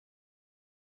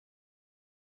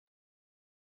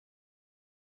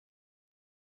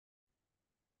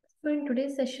So in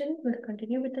today's session, we'll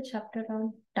continue with the chapter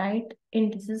on diet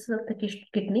in diseases of the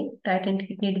kidney, diet and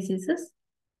kidney diseases.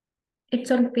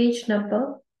 It's on page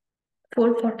number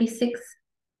 446.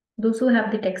 Those who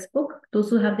have the textbook, those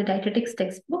who have the dietetics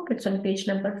textbook, it's on page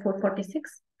number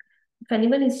 446. If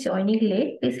anyone is joining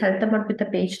late, please help them out with the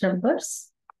page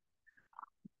numbers.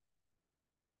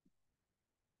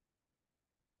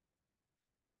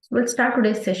 So we'll start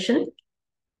today's session.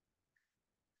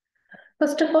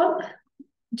 First of all,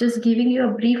 just giving you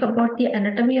a brief about the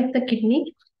anatomy of the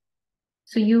kidney.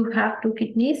 So you have two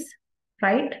kidneys,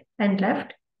 right and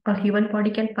left. A human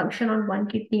body can function on one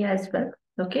kidney as well.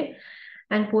 Okay.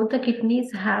 And both the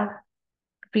kidneys have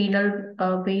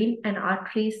renal vein and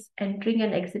arteries entering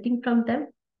and exiting from them.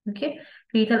 Okay.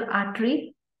 Renal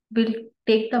artery will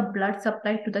take the blood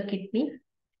supply to the kidney.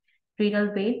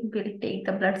 Renal vein will take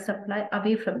the blood supply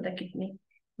away from the kidney.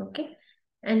 Okay.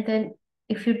 And then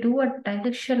if you do a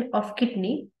dissection of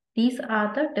kidney, these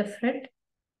are the different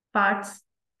parts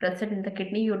present in the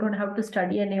kidney. You don't have to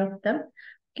study any of them.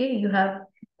 Okay, you have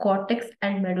cortex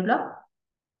and medulla.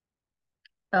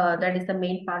 That is the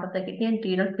main part of the kidney, and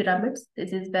renal pyramids.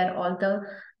 This is where all the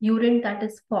urine that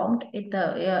is formed in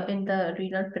the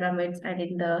renal pyramids and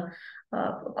in the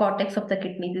cortex of the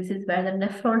kidney. This is where the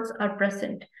nephrons are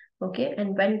present. Okay,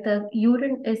 and when the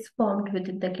urine is formed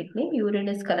within the kidney, urine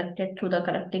is collected through the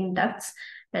collecting ducts,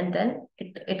 and then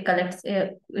it collects.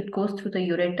 It goes through the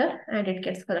ureter, and it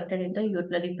gets collected in the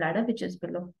urinary bladder, which is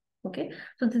below. Okay,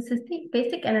 so this is the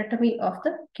basic anatomy of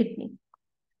the kidney.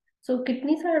 So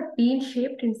kidneys are bean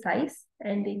shaped in size,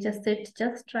 and they just sit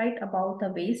just right above the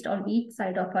waist on each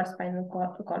side of our spinal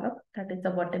column, that is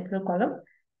the vertebral column.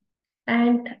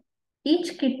 And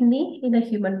each kidney in a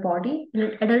human body, in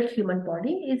an adult human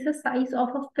body, is the size of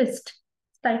a fist,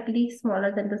 slightly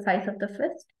smaller than the size of the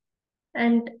fist.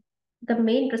 And the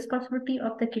main responsibility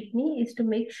of the kidney is to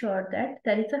make sure that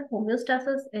there is a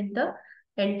homeostasis in the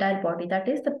entire body. That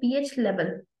is, the pH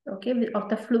level, okay, of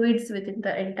the fluids within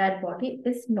the entire body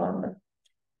is normal.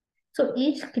 So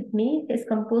each kidney is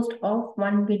composed of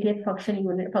 1 billion functional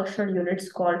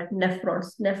units called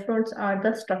nephrons. Nephrons are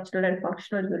the structural and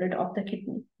functional unit of the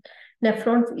kidney.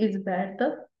 Nephrons is where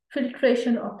the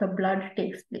filtration of the blood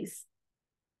takes place.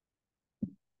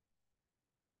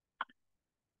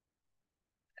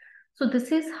 So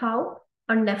this is how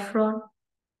a nephron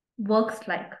works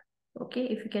like. Okay,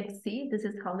 if you can see, this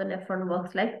is how the nephron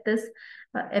works like this.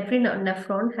 Every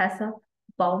nephron has a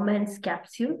Bowman's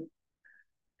capsule.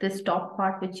 This top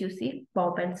part which you see,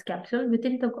 Bowman's capsule.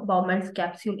 Within the Bowman's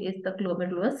capsule is the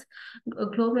glomerulus.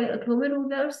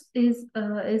 Glomerulus is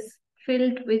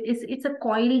filled with, it's a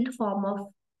coiled form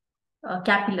of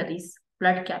capillaries,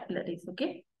 blood capillaries.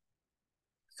 Okay,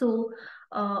 so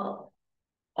all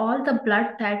the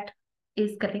blood that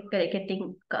is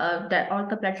getting that all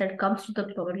the blood that comes to the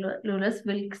glomerulus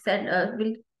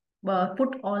will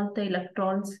put all the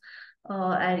electrons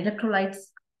and electrolytes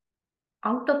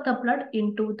out of the blood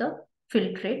into the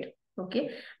filtrate. Okay,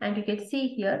 and you can see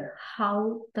here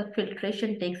how the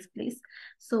filtration takes place.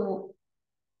 So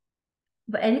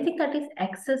anything that is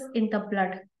excess in the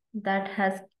blood that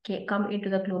has come into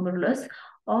the glomerulus,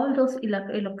 all those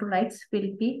electrolytes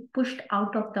will be pushed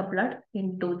out of the blood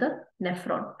into the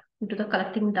nephron, into the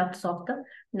collecting ducts of the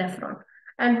nephron.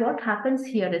 And what happens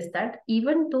here is that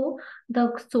even though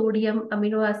the sodium,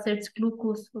 amino acids,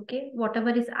 glucose, okay,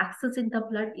 whatever is excess in the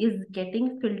blood is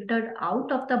getting filtered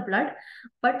out of the blood,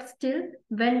 but still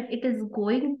when it is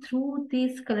going through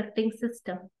this collecting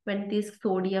system, when this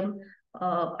sodium,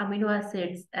 amino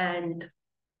acids and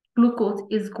glucose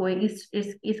is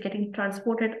getting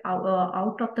transported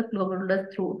out of the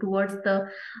glomerulus towards the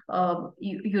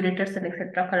ureters and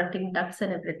etc., collecting ducts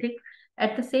and everything.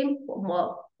 At the same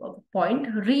point,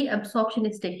 reabsorption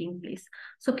is taking place.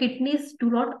 So kidneys do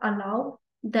not allow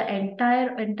the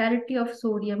entirety of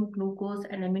sodium, glucose,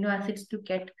 and amino acids to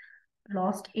get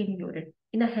lost in urine.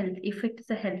 In a health, if it is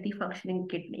a healthy functioning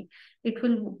kidney, it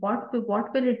will what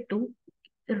will it do?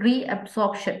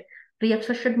 Reabsorption.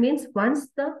 Reabsorption means once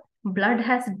the blood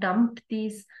has dumped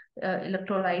these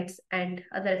electrolytes and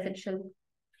other essential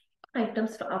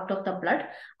items out of the blood,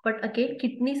 but again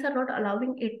kidneys are not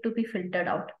allowing it to be filtered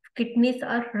out. Kidneys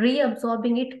are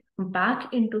reabsorbing it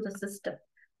back into the system.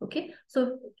 Okay,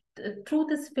 so through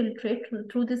this filtrate,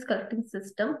 through this collecting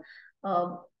system,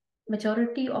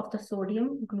 majority of the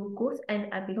sodium, glucose,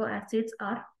 and amino acids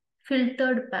are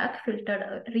reabsorbed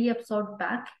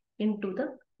back into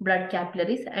the blood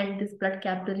capillaries, and these blood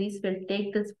capillaries will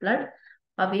take this blood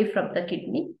away from the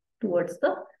kidney towards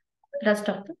the rest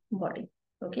of the body.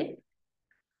 Okay.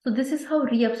 So this is how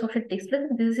reabsorption takes place.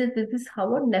 This is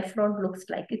how a nephron looks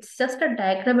like. It's just a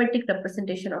diagrammatic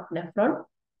representation of nephron.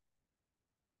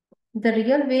 The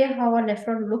real way how a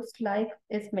nephron looks like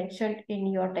is mentioned in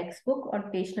your textbook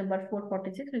on page number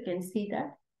 446. You can see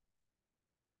that.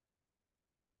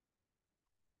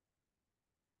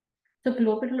 So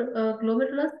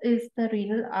glomerulus is the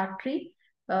renal artery.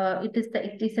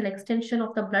 It is an extension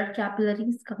of the blood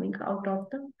capillaries coming out of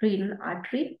the renal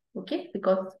artery. Okay,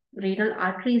 because renal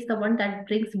artery is the one that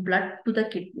brings blood to the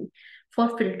kidney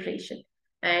for filtration.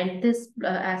 And this,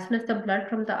 as soon as the blood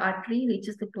from the artery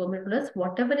reaches the glomerulus,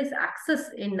 whatever is excess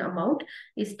in amount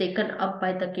is taken up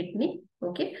by the kidney.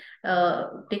 Okay,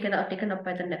 taken up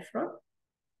by the nephron,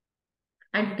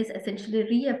 and it is essentially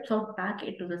reabsorbed back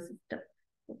into the system.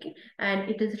 Okay, and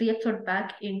it is reabsorbed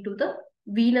back into the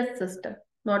venous system,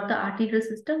 not the arterial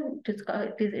system.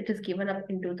 It is given up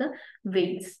into the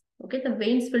veins. Okay, the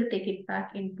veins will take it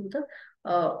back into the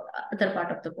other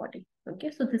part of the body.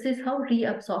 Okay, so this is how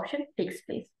reabsorption takes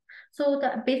place. So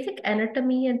the basic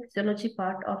anatomy and physiology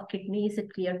part of kidney, is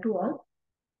it clear to all?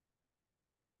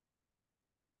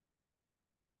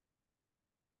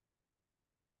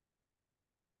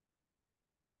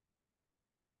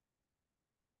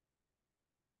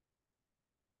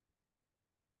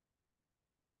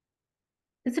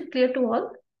 Is it clear to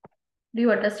all? Do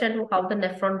you understand how the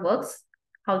nephron works,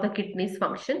 how the kidneys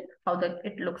function, how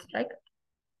it looks like?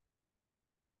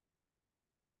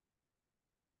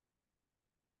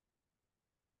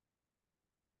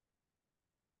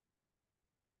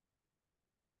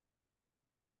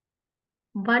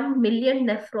 1 million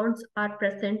nephrons are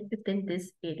present within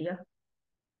this area.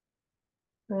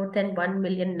 More than 1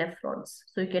 million nephrons.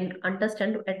 So you can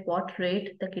understand at what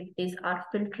rate the kidneys are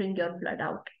filtering your blood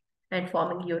out and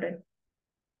forming urine.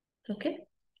 Okay.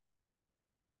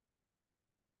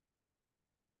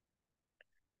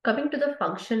 Coming to the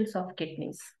functions of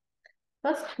kidneys.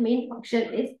 First main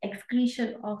function is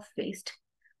excretion of waste.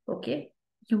 Okay.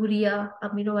 Urea,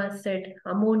 amino acid,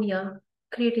 ammonia,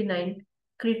 creatinine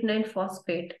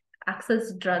phosphate,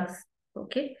 excess drugs.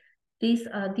 Okay. These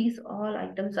all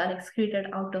items are excreted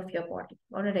out of your body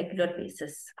on a regular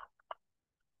basis.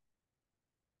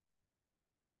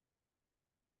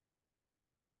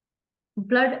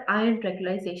 Blood iron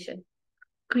regularization,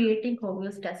 creating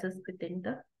homeostasis within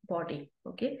the body.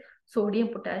 Okay, sodium,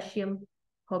 potassium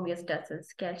homeostasis,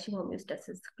 calcium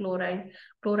homeostasis, chloride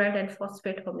and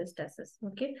phosphate homeostasis.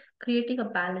 Okay, creating a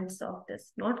balance of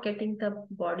this, not getting the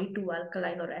body too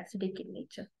alkaline or acidic in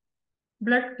nature.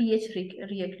 Blood pH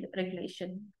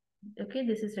regulation. Okay,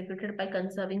 this is regulated by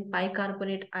conserving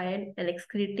bicarbonate ion and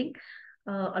excreting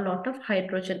a lot of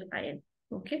hydrogen ion.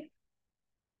 Okay.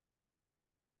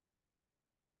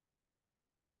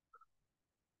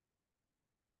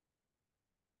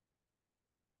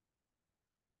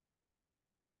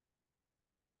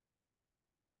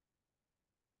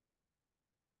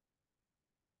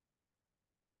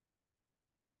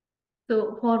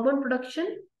 So hormone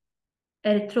production,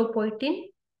 erythropoietin,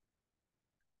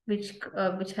 which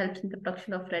helps in the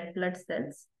production of red blood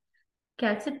cells.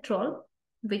 Calcitrol,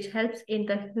 which helps in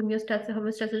the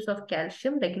homeostasis of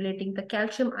calcium, regulating the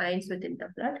calcium ions within the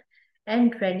blood.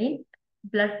 And renin,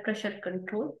 blood pressure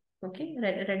control. Okay,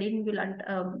 renin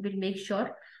will make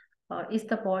sure is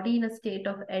the body in a state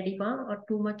of edema or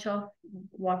too much of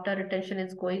water retention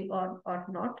is going on or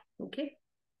not. Okay,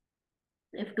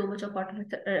 if too much of water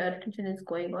retention is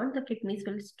going on, the kidneys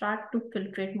will start to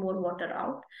filtrate more water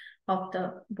out of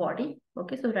the body.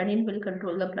 Okay, so renin will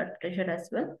control the blood pressure as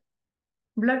well.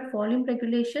 Blood volume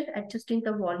regulation, adjusting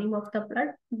the volume of the blood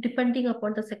depending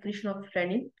upon the secretion of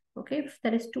renin. Okay, if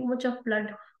there is too much of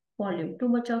blood volume,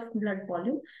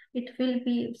 it will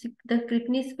be, the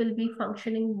kidneys will be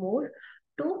functioning more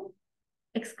to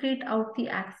excrete out the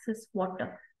excess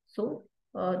water. So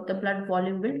the blood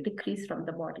volume will decrease from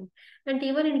the body. And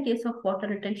even in case of water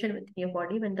retention within your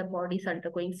body, when the body is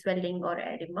undergoing swelling or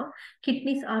edema,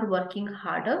 kidneys are working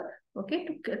harder,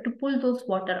 okay, to pull those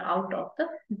water out of the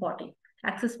body,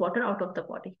 excess water out of the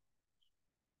body.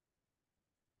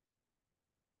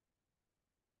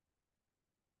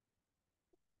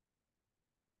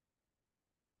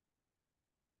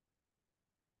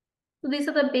 So these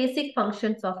are the basic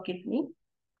functions of kidney.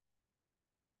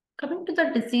 Coming to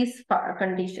the disease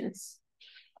conditions.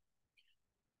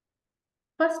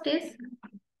 First is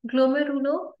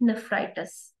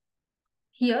glomerulonephritis.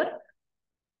 Here,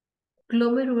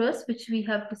 glomerulus, which we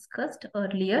have discussed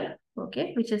earlier,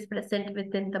 okay, which is present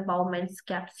within the Bowman's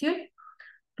capsule.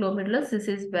 Glomerulus, this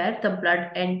is where the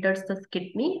blood enters the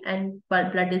kidney and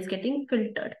blood is getting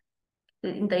filtered.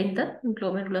 In the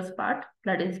glomerulus part,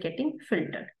 blood is getting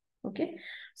filtered. Okay,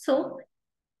 so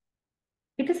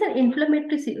It is an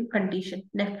inflammatory condition,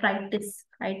 nephritis.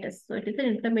 So it is an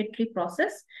inflammatory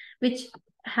process which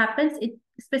happens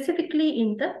specifically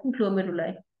in the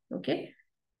glomeruli. Okay,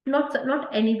 not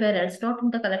anywhere else, not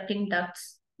in the collecting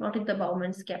ducts, not in the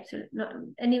Bowman's capsule,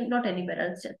 not anywhere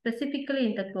else. Just specifically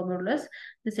in the glomerulus,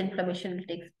 this inflammation will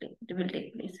take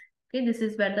place. Okay, this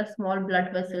is where the small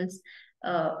blood vessels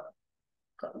uh,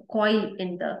 coil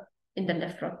in the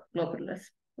nephron glomerulus.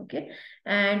 Okay,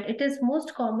 and it is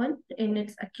most common in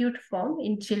its acute form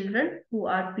in children who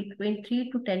are between 3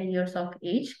 to 10 years of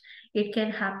age. It can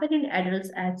happen in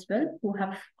adults as well who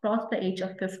have crossed the age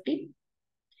of 50,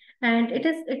 and it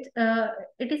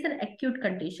is an acute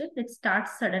condition. It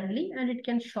starts suddenly and it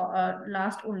can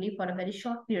last only for a very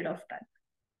short period of time.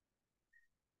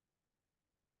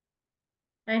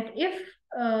 And if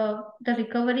the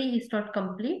recovery is not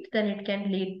complete, then it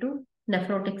can lead to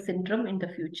nephrotic syndrome in the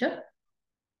future.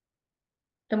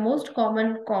 The most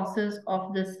common causes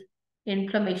of this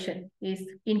inflammation is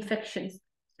infections,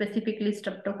 specifically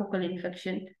streptococcal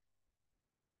infection,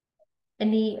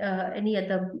 any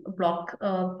other blocks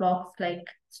like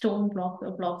stone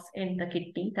blocks in the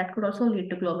kidney that could also lead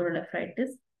to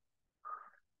glomerulonephritis.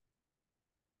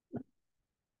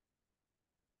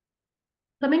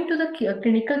 Coming to the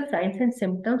clinical signs and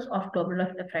symptoms of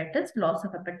glomerulonephritis: loss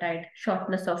of appetite,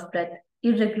 shortness of breath,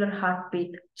 irregular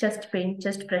heartbeat, chest pain,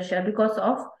 chest pressure because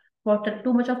of water,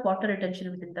 too much of water retention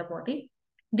within the body,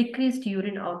 decreased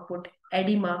urine output,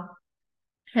 edema,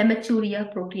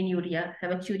 hematuria, proteinuria.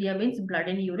 Hematuria means blood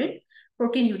in urine.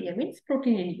 Proteinuria means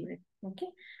protein in urine. Okay.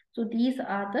 So these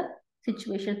are the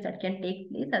situations that can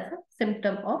take place as a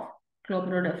symptom of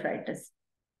glomerulonephritis.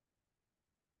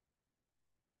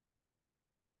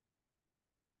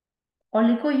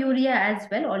 Oliguria as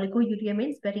well. Oliguria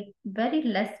means very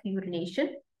less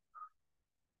urination.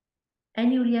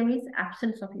 Anuria means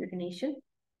absence of urination.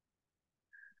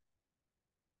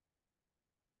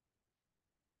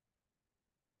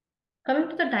 Coming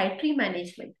to the dietary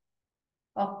management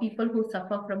of people who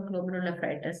suffer from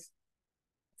glomerulonephritis.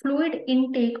 Fluid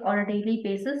intake on a daily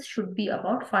basis should be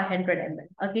about 500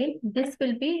 ml. Again, this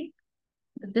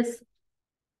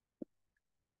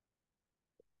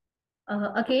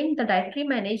again, the dietary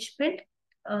management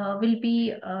will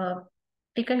be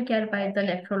taken care by the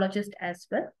nephrologist as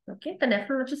well. Okay, the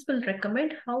nephrologist will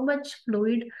recommend how much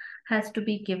fluid has to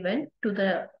be given to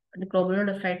the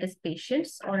glomerulonephritis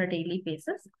patients on a daily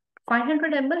basis.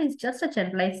 500 ml is just a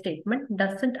generalized statement,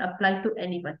 doesn't apply to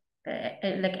anyone,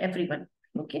 like everyone.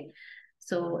 Okay,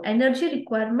 so energy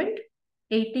requirement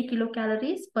 80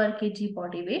 kilocalories per kg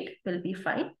body weight will be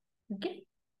fine. Okay.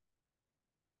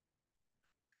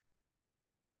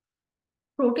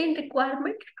 Protein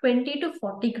requirement 20 to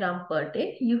 40 gram per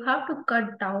day. You have to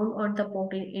cut down on the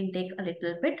protein intake a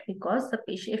little bit because the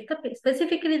patient,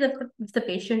 specifically if the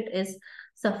patient is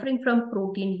suffering from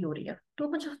proteinuria, too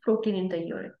much of protein in the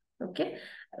urine. Okay,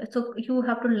 so you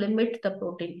have to limit the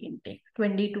protein intake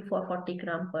 20 to 40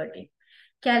 gram per day.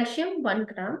 Calcium 1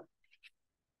 gram.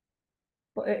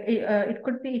 It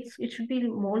could be it should be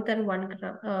more than 1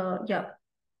 gram.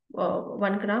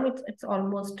 1 gram. It's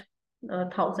almost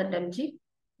 1000 mg.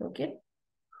 Okay.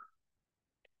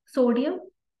 Sodium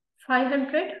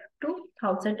 500 to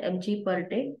 1000 mg per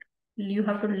day. You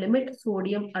have to limit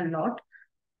sodium a lot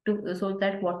so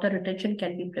that water retention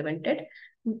can be prevented.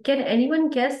 Can anyone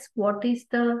guess what is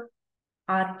the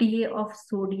RDA of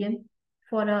sodium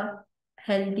for a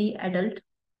healthy adult?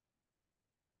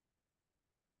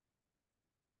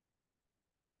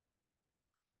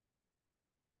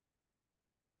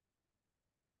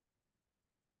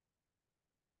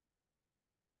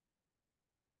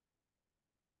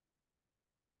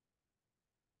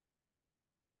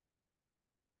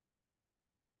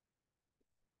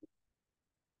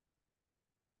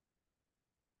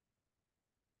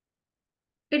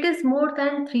 It is more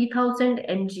than 3000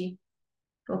 mg.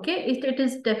 Okay, it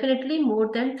is definitely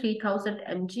more than 3000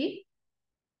 mg.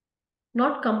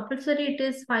 Not compulsory, it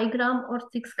is 5 gram or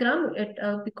 6 gram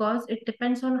because it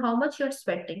depends on how much you're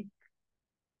sweating.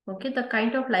 Okay, the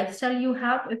kind of lifestyle you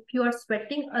have, if you are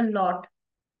sweating a lot,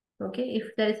 okay,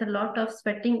 if there is a lot of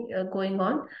sweating going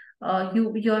on,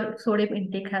 your sodium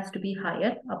intake has to be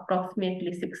higher,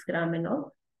 approximately 6 gram and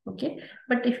all. Okay,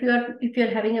 but if you're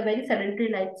having a very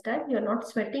sedentary lifestyle, you're not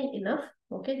sweating enough.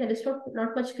 Okay, there is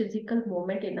not much physical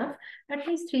movement enough. At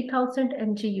least 3000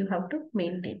 mg you have to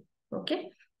maintain.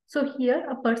 Okay, so here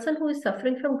a person who is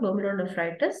suffering from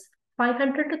glomerulonephritis,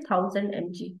 500 to 1000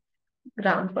 mg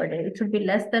gram per day. It should be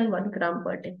less than 1 gram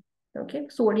per day. Okay,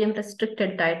 sodium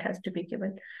restricted diet has to be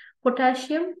given.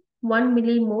 Potassium 1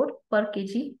 millimole per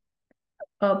kg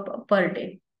per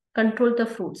day. Control the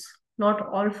fruits. Not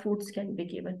all foods can be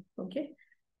given. Okay.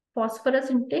 Phosphorus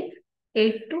intake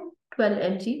 8 to 12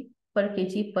 mg per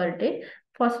kg per day.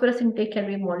 Phosphorus intake can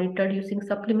be monitored using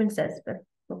supplements as well.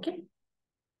 Okay.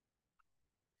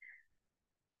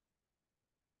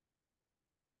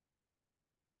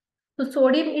 So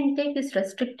sodium intake is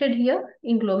restricted here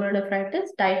in glomerulonephritis.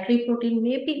 Dietary protein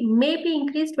may be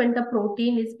increased when the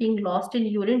protein is being lost in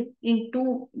urine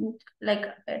into like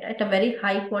at a very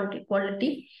high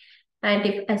quality. And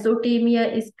if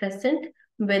azotemia is present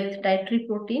with dietary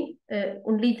protein,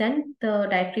 only then the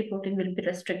dietary protein will be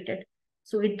restricted.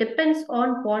 So it depends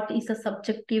on what is the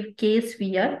subjective case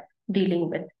we are dealing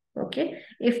with. Okay,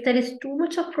 if there is too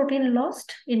much of protein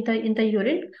lost in the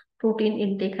urine, protein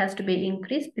intake has to be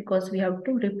increased because we have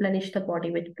to replenish the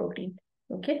body with protein.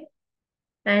 Okay,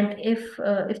 and if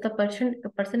the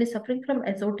person is suffering from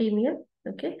azotemia,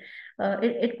 okay,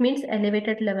 it means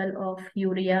elevated level of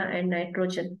urea and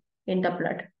nitrogen in the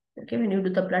blood. Okay, when you do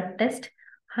the blood test,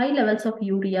 high levels of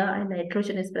urea and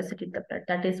nitrogen is present in the blood.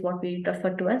 That is what we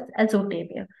refer to as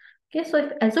azotemia. Okay, so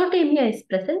if azotemia is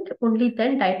present, only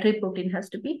then dietary protein has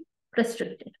to be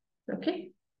restricted.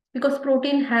 Okay, because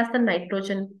protein has the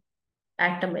nitrogen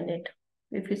atom in it.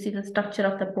 If you see the structure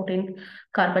of the protein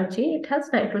carbon chain, it has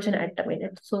nitrogen atom in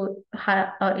it. So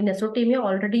in azotemia,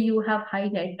 already you have high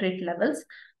nitrate levels.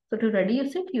 So to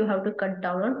reduce it, you have to cut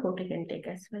down on protein intake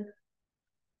as well.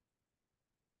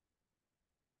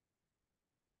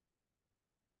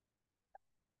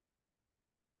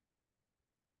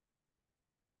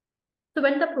 So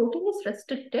when the protein is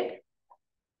restricted,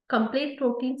 complete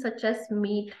protein such as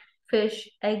meat, fish,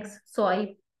 eggs,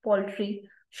 soy, poultry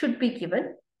should be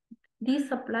given. These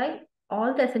supply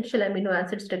all the essential amino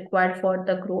acids required for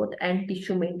the growth and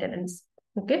tissue maintenance.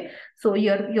 Okay, so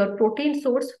your protein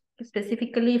source,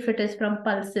 specifically if it is from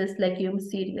pulses,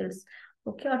 legumes, cereals,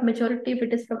 okay, or majority if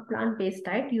it is from plant-based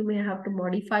diet, you may have to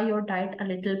modify your diet a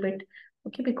little bit.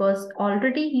 Okay, because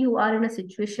already you are in a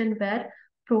situation where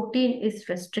protein is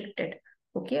restricted.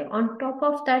 Okay, on top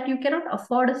of that, you cannot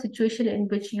afford a situation in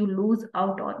which you lose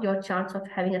out on your chance of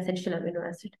having essential amino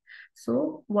acid.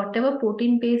 So whatever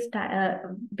protein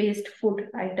based food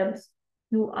items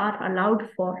you are allowed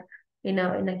for in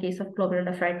a case of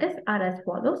glomerulonephritis are as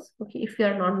follows. Okay, if you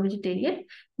are non-vegetarian,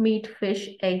 meat, fish,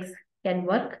 eggs can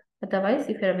work. Otherwise,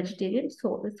 if you are a vegetarian,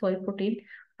 so soy protein,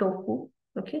 tofu,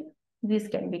 okay, these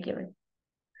can be given.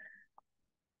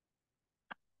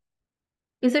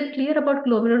 Is it clear about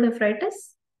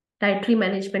glomerulonephritis, dietary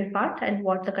management part, and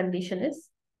what the condition is?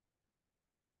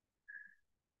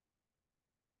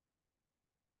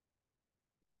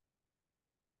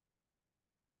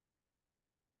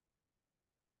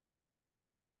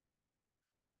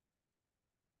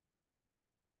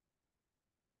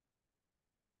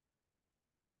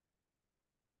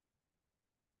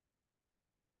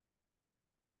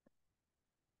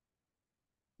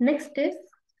 Next is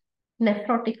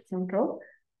nephrotic syndrome.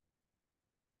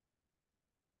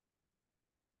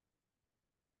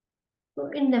 So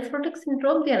in nephrotic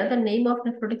syndrome, the another name of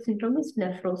nephrotic syndrome is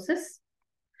nephrosis.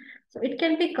 So it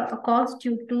can be caused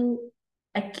due to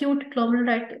acute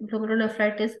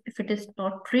glomerulonephritis if it is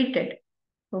not treated.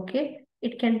 Okay,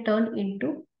 it can turn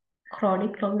into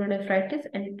chronic glomerulonephritis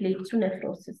and it leads to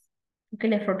nephrosis. Okay,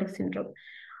 nephrotic syndrome.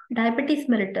 Diabetes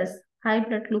mellitus, high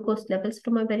blood glucose levels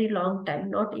from a very long time,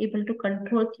 not able to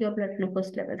control your blood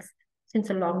glucose levels since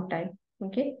a long time.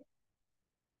 Okay,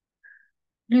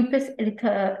 lupus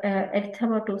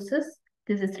erythematosus.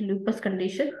 This is a lupus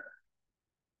condition,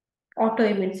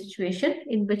 autoimmune situation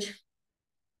in which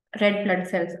red blood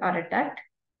cells are attacked.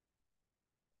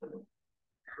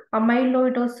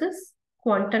 Amyloidosis,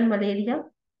 quantum malaria.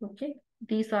 Okay,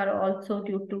 these are also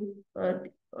due to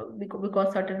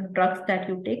because certain drugs that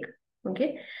you take.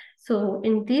 Okay, so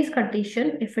in these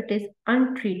conditions, if it is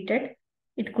untreated,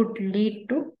 it could lead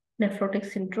to nephrotic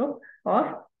syndrome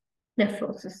or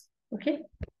nephrosis. Okay,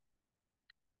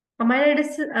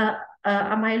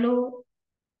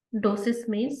 amyloidosis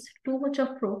means too much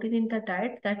of protein in the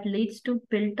diet that leads to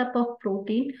buildup of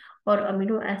protein or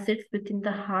amino acids within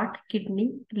the heart,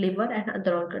 kidney, liver, and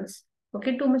other organs.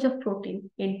 Okay, too much of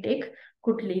protein intake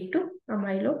could lead to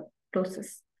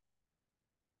amyloidosis.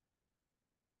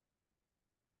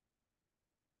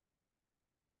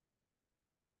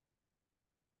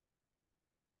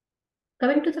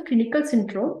 Coming to the clinical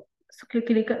syndrome, so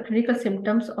clinical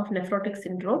symptoms of nephrotic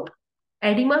syndrome,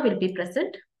 edema will be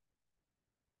present.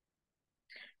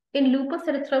 In lupus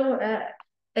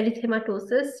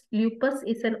erythematosus, lupus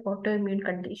is an autoimmune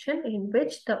condition in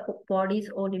which the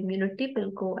body's own immunity will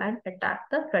go and attack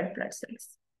the red blood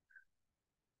cells.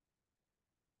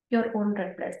 Your own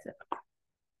red blood cell.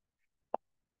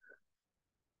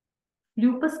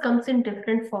 Lupus comes in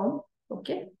different form.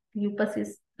 Okay, lupus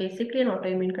is basically an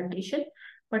autoimmune condition,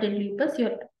 but in lupus,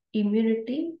 your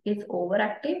immunity is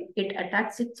overactive. It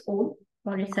attacks its own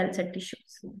body cells and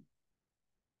tissues.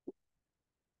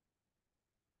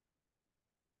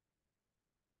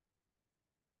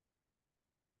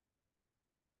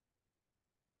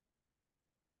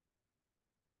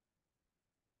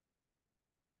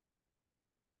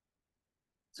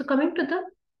 So coming to the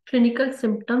clinical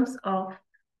symptoms of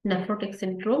nephrotic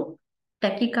syndrome,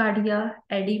 tachycardia,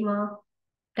 edema.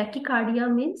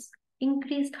 Tachycardia means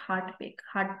increased heartbeat.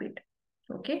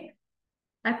 Okay,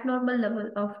 abnormal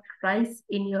level of rise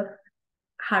in your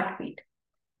heartbeat.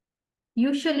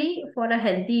 Usually, for a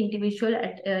healthy individual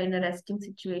in a resting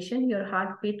situation, your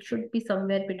heartbeat should be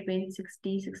somewhere between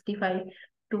 60, 65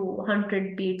 to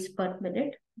 100 beats per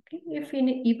minute. Okay,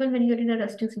 even when you're in a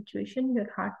resting situation, your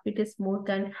heartbeat is more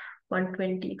than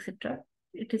 120, etc.,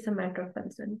 it is a matter of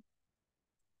concern.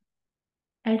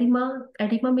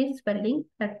 Edema means swelling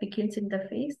that begins in the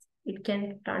face. It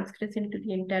can transgress into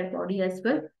the entire body as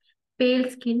well. Pale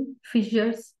skin,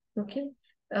 fissures. Okay,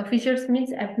 fissures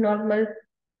means abnormal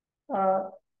uh,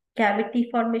 cavity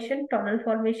formation, tunnel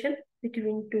formation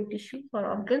between two tissues or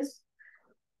organs.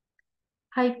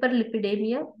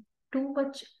 Hyperlipidemia, too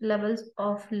much levels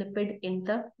of lipid in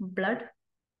the blood.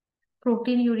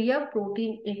 Proteinuria,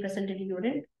 protein present in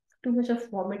urine. Too much of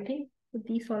vomiting. So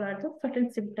these all are the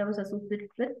certain symptoms associated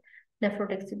with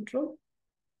nephrotic syndrome.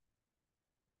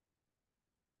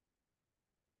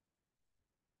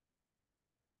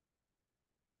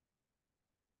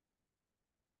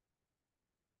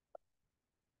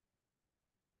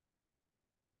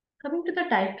 Coming to the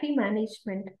dietary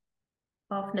management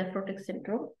of nephrotic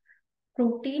syndrome,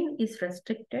 protein is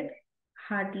restricted,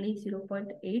 hardly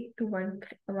 0.8 to 1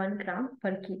 gram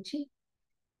per kg.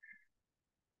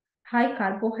 High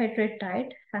carbohydrate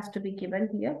diet has to be given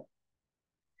here.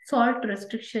 Salt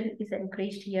restriction is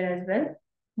encouraged here as well.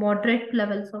 Moderate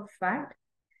levels of fat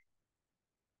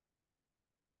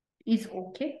is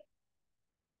okay.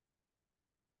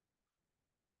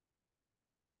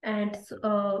 And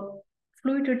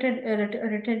fluid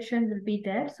retention will be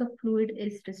there. So fluid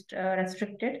is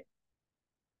restricted.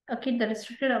 Okay, the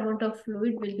restricted amount of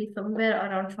fluid will be somewhere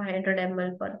around 500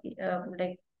 ml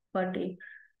per day,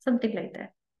 something like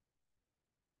that.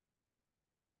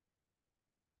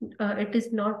 It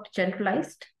is not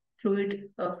generalized. The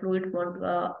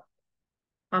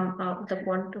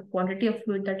quantity of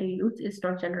fluid that you use is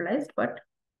not generalized, but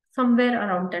somewhere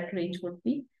around that range would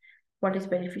be what is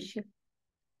beneficial.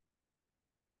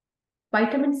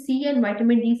 Vitamin C and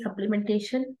vitamin D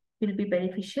supplementation will be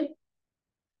beneficial.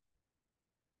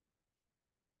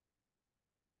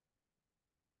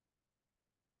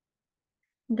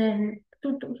 Then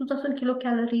 2000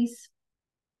 kilocalories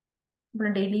on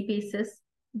a daily basis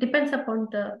depends upon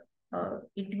the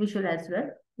individual as well.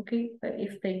 Okay,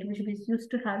 if the individual is used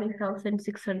to having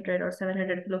 1600 or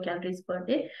 700 kilocalories per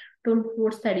day, don't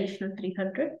force the additional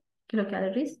 300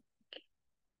 kilocalories.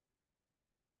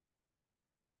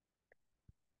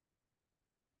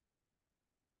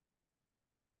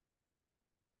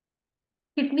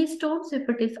 Kidney stones, if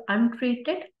it is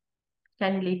untreated,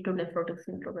 can lead to nephrotic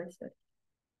syndrome as well.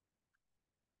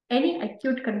 Any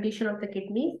acute condition of the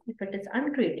kidney, if it is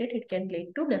untreated, it can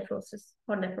lead to nephrosis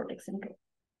or nephrotic syndrome.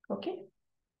 Okay.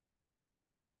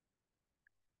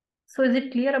 So is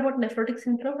it clear about nephrotic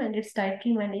syndrome and its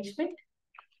dietary management?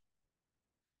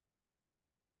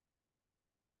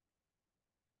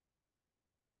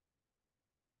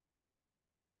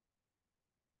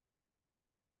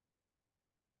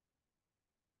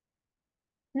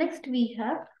 Next, we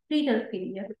have renal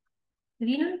failure.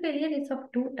 Renal failure is of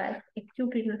two types,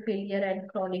 acute renal failure and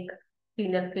chronic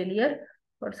renal failure,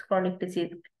 or chronic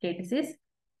disease.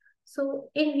 So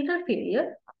in renal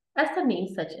failure, as the name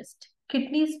suggests,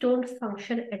 kidneys don't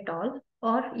function at all,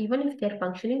 or even if they're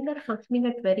functioning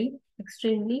at very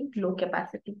extremely low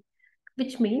capacity,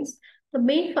 which means the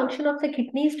main function of the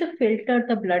kidney is to filter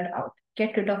the blood out,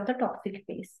 get rid of the toxic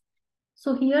phase.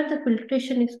 So here the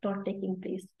filtration is not taking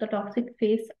place. The toxic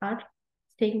phase are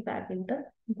staying back in the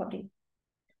body.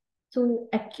 So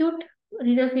acute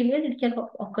renal failure, it can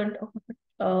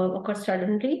occur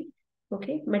suddenly.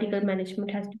 Okay, medical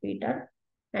management has to be done.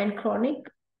 And chronic,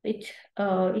 when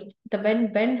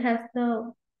has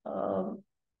the uh,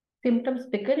 symptoms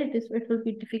begin, it will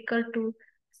be difficult to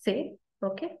say.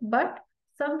 Okay, but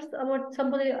some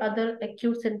of the other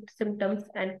acute symptoms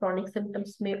and chronic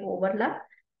symptoms may overlap.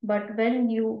 But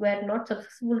when you were not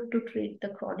successful to treat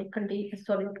the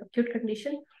acute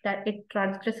condition, that it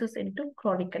transgresses into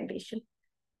chronic condition.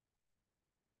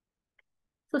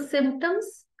 So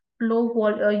symptoms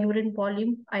urine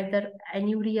volume, either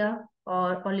anuria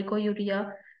or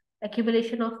oligouria,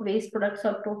 accumulation of waste products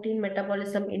or protein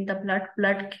metabolism in the blood.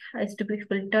 Blood has to be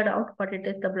filtered out, but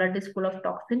the blood is full of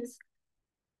toxins.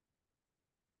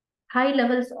 High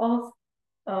levels of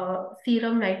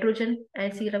serum nitrogen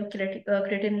and serum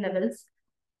creatine levels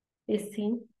is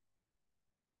seen.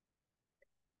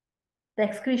 The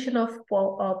excretion of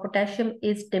potassium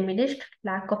is diminished,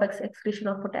 lack of excretion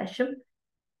of potassium.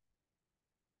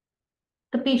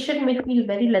 The patient may feel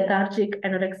very lethargic,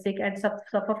 anorexic, and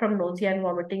suffer from nausea and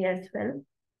vomiting as well.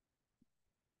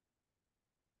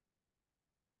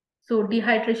 So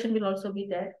dehydration will also be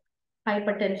there.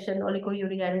 Hypertension,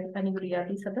 oliguria, and anuria,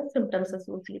 these are the symptoms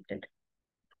associated.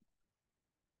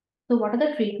 So what are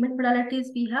the treatment modalities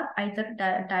we have? Either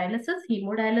dialysis,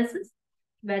 hemodialysis,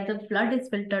 where the blood is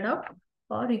filtered out,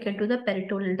 or you can do the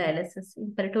peritoneal dialysis.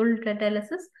 In peritoneal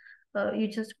dialysis, you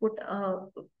just put a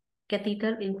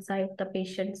catheter inside the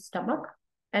patient's stomach.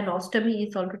 An ostomy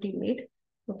is already made,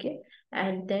 okay,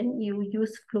 and then you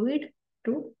use fluid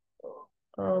to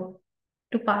uh,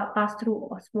 pass through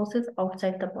osmosis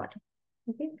outside the body.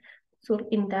 Okay, so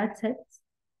in that sense,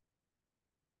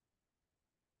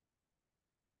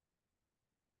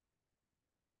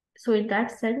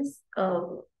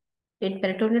 in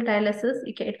peritoneal dialysis,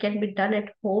 it can be done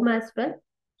at home as well.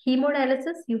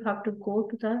 Hemodialysis, you have to go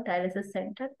to the dialysis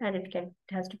center and it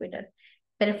has to be done.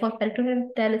 For peritoneal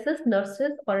dialysis,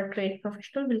 nurses or a trained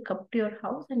professional will come to your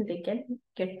house and they can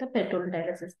get the peritoneal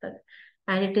dialysis done.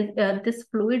 And it is this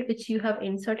fluid which you have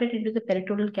inserted into the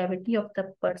peritoneal cavity of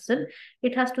the person.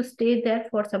 It has to stay there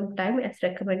for some time as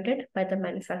recommended by the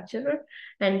manufacturer,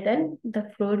 and then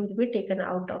the fluid will be taken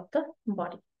out of the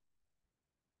body.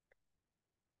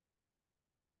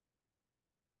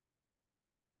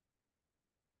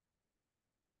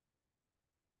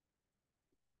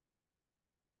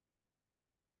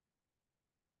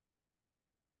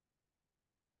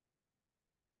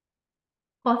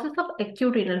 Causes of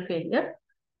acute renal failure.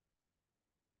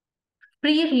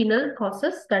 Pre-renal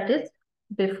causes, that is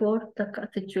before the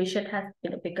situation has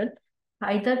begun.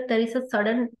 Either there is a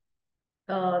sudden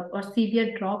or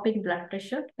severe drop in blood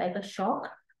pressure, like a shock,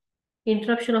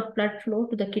 interruption of blood flow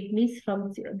to the kidneys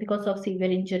because of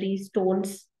severe injury,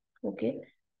 stones. Okay,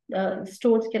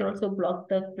 stones can also block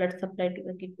the blood supply to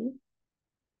the kidney.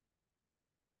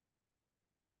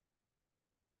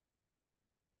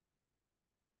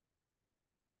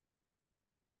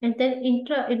 And then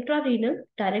intrarenal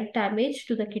direct damage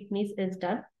to the kidneys is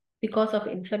done because of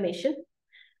inflammation,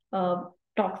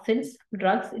 toxins,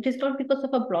 drugs. It is not because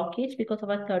of a blockage, because of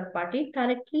a third party.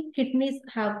 Directly, kidneys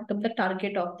have become the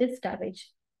target of this damage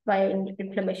by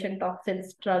inflammation,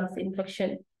 toxins, drugs,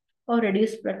 infection, or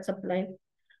reduced blood supply.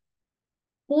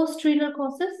 Post-renal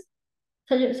causes,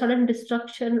 sudden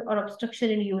destruction or obstruction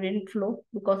in urine flow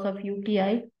because of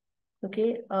UTI,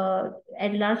 okay,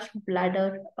 enlarged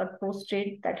bladder or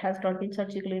prostate that has not been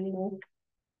surgically removed.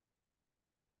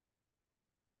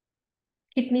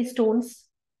 Kidney stones,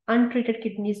 untreated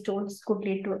kidney stones could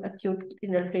lead to acute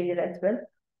renal failure as well.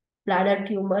 Bladder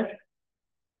tumor,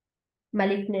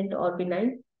 malignant or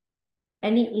benign.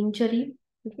 Any injury,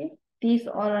 okay, these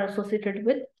all are associated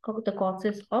with the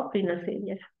causes of renal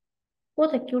failure,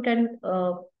 both acute and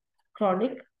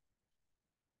chronic.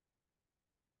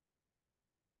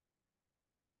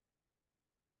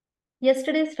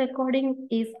 Yesterday's recording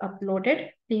is uploaded.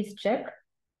 Please check.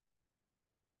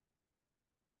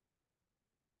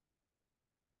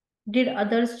 Did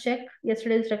others check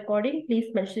yesterday's recording?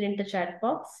 Please mention in the chat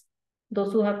box.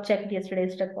 Those who have checked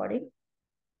yesterday's recording.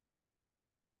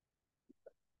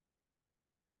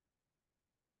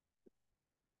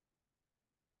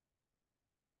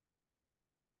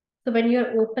 So when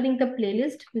you're opening the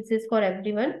playlist, this is for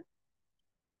everyone.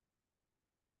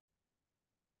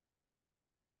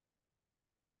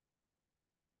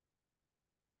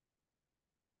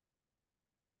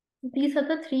 These are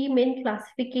the three main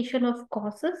classification of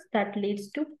causes that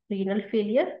leads to renal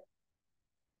failure.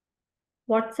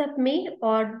 WhatsApp me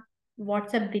or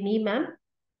WhatsApp Dini ma'am,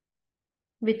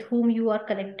 with whom you are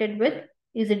connected with.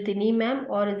 Is it Dini ma'am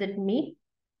or is it me?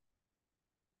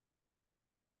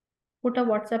 Put a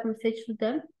WhatsApp message to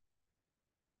them.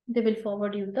 They will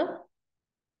forward you the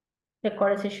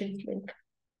recorded sessions link.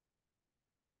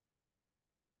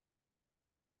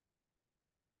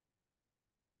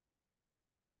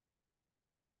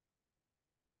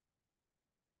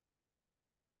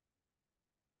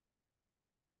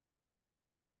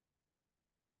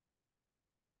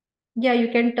 Yeah,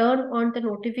 you can turn on the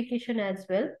notification as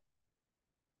well.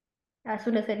 As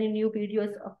soon as any new video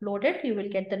is uploaded, you will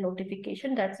get the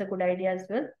notification. That's a good idea as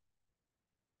well.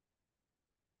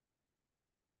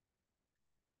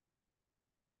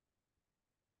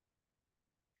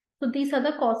 So these are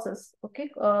the causes, okay?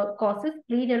 Causes,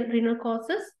 renal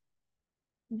causes,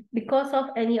 because of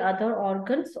any other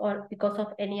organs or because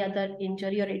of any other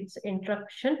injury or its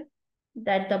interruption,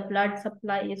 that the blood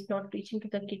supply is not reaching to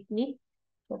the kidney,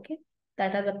 okay?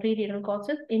 That are the pre-renal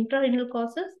causes. Intrarenal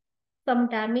causes, some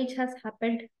damage has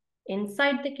happened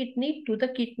inside the kidney to the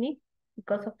kidney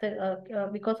because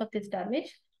of this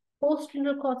damage.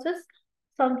 Post-renal causes,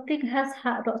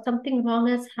 something wrong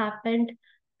has happened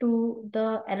to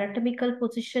the anatomical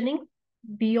positioning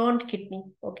beyond kidney,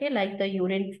 okay, like the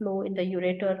urine flow in the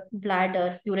ureter,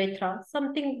 bladder, urethra,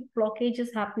 something blockage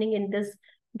is happening in this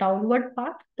downward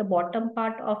part, the bottom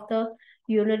part of the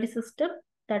urinary system.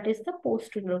 That is the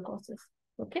post-renal causes,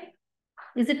 okay.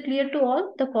 Is it clear to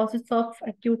all the causes of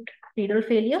acute renal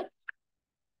failure?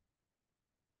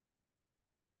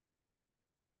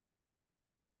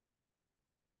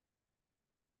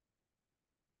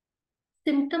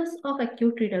 Symptoms of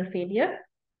acute renal failure.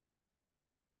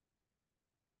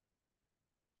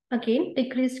 Again,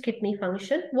 decreased kidney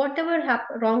function. Whatever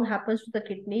wrong happens to the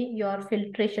kidney, your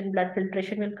blood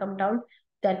filtration will come down.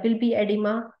 There will be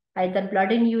edema, either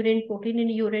blood in urine, protein in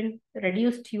urine,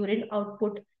 reduced urine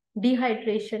output,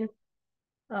 dehydration.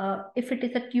 If it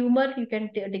is a tumor, you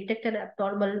can detect an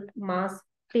abnormal mass,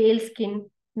 pale skin,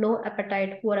 no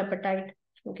appetite, poor appetite.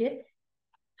 Okay.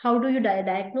 How do you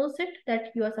diagnose it that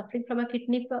you are suffering from a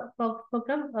kidney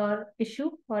problem or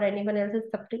issue, or anyone else is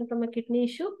suffering from a kidney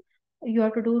issue? You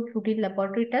have to do routine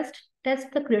laboratory test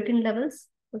the creatinine levels,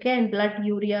 okay, and blood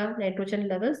urea nitrogen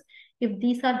levels. If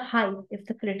these are high, if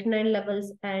the creatinine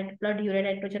levels and blood urea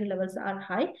nitrogen levels are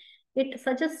high, it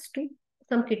suggests to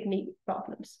some kidney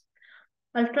problems.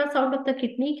 Ultrasound of the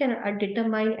kidney can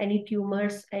determine any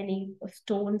tumors, any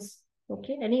stones,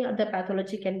 okay, any other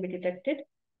pathology can be detected.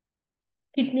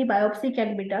 Kidney biopsy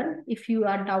can be done if you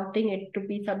are doubting it to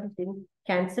be something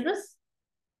cancerous.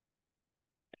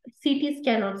 CT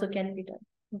scan also can be done.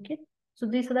 Okay. So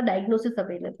these are the diagnoses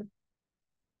available.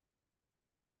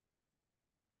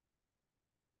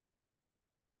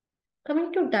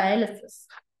 Coming to dialysis.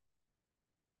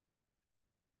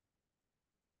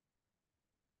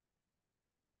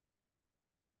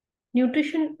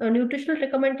 Nutritional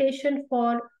recommendation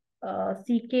for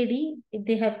CKD,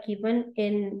 they have given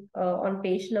in on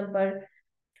page number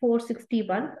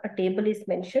 461, a table is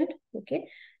mentioned. Okay.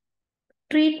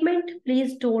 Treatment,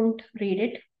 please don't read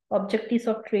it. Objectives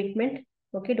of treatment,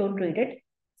 okay, don't read it.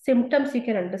 Symptoms, you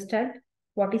can understand.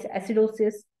 What is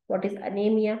acidosis? What is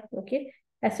anemia? Okay.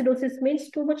 Acidosis means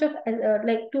too much of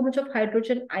too much of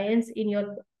hydrogen ions in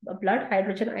your blood.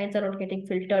 Hydrogen ions are not getting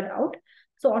filtered out.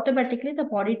 So automatically the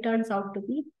body turns out to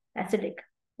be acidic.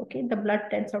 Okay. The blood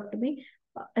turns out to be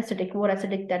acidic, more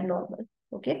acidic than normal.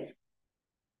 Okay.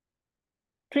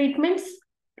 Treatments,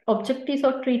 objectives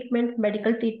of treatment,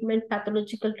 medical treatment,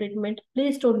 pathological treatment.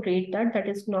 Please don't read that. That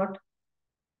is not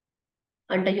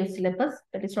under your syllabus.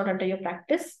 That is not under your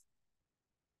practice.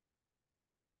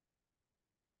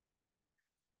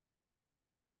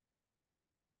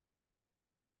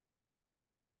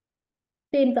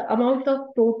 Same, the amount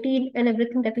of protein and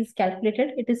everything that is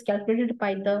calculated, it is calculated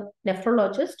by the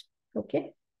nephrologist.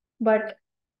 Okay. But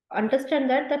understand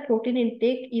that the protein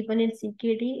intake, even in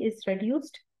CKD, is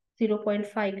reduced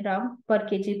 0.5 gram per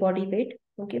kg body weight.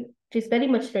 Okay. It is very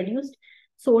much reduced.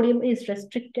 Sodium is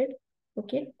restricted.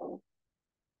 Okay.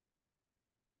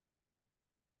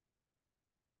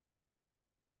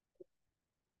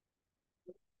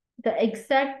 The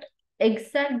exact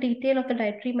detail of the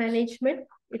dietary management,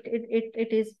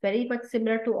 it is very much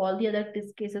similar to all the other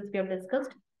cases we have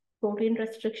discussed. Protein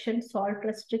restriction, salt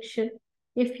restriction.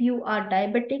 If you are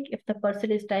diabetic, if the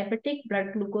person is diabetic,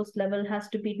 blood glucose level has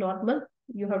to be normal.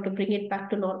 You have to bring it back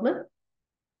to normal,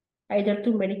 either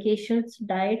through medications,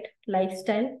 diet,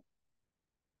 lifestyle.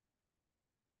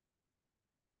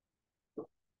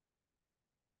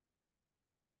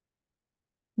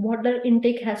 Water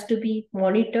intake has to be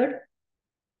monitored.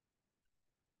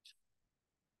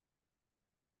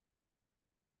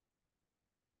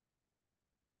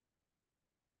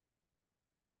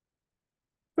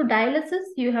 So dialysis,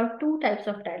 you have two types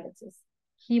of dialysis,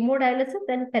 hemodialysis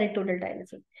and peritoneal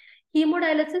dialysis.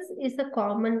 Hemodialysis is a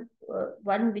common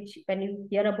one, which when you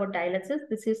hear about dialysis,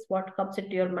 this is what comes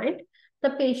into your mind. The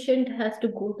patient has to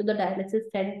go to the dialysis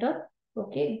center.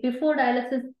 Okay, before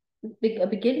dialysis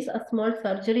begins, a small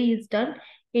surgery is done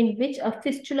in which a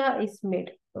fistula is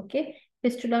made. Okay,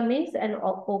 fistula means an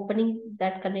opening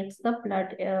that connects the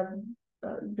blood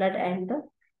and the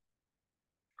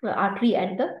artery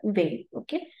and the vein.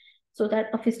 Okay, so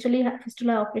that a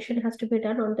fistula operation has to be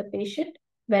done on the patient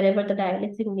wherever the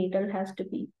dialysing needle has to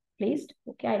be placed.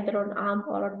 Okay, either on arm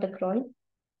or on the groin.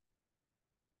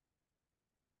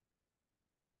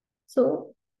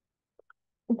 So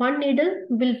one needle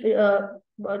will be,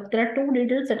 there are two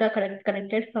needles that are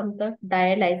connected from the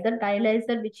dialyzer.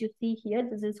 Dialyzer, which you see here,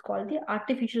 this is called the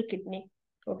artificial kidney.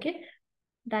 Okay.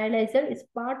 Dialyzer is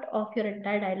part of your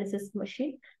entire dialysis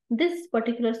machine. This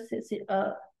particular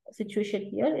situation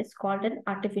here is called an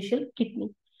artificial kidney.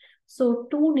 So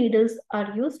two needles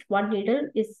are used. One needle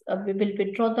is we will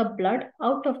withdraw the blood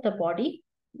out of the body.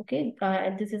 Okay,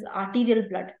 and this is arterial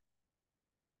blood.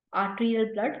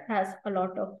 Arterial blood has a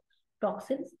lot of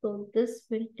toxins, so this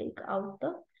will take out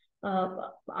the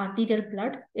arterial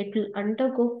blood. It will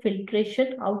undergo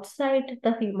filtration outside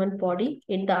the human body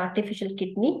in the artificial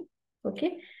kidney.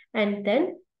 Okay, and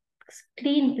then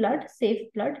clean blood,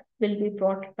 safe blood will be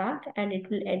brought back and it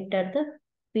will enter the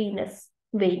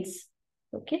veins.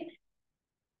 Okay.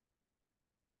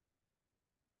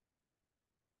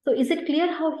 So is it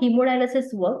clear how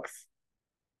hemodialysis works?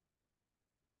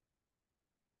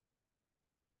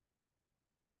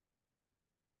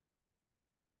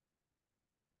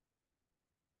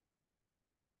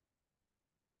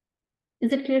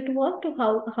 Is it clear to all to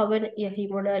how an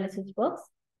hemodialysis works?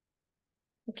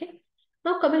 Okay.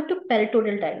 Now coming to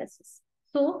peritoneal dialysis.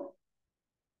 So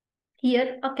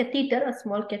here a catheter, a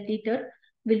small catheter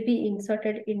will be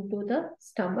inserted into the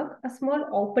stomach. A small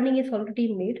opening is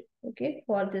already made, okay,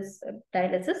 for this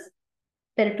dialysis,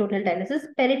 peritoneal dialysis.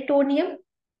 Peritoneum,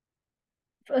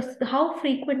 how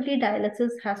frequently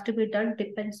dialysis has to be done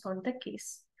depends on the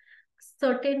case.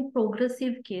 Certain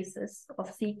progressive cases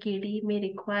of CKD may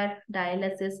require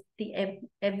dialysis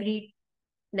every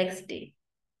next day.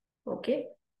 Okay.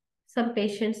 Some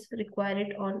patients require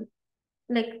it on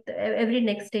every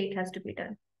next day it has to be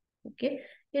done. Okay.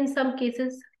 In some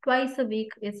cases, twice a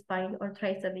week is fine or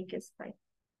thrice a week is fine.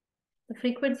 The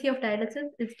frequency of dialysis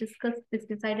is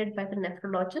decided by the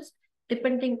nephrologist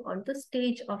depending on the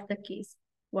stage of the case,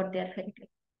 what they are handling.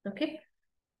 Okay.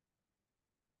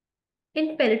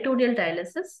 In peritoneal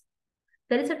dialysis,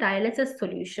 there is a dialysis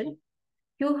solution.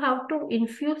 You have to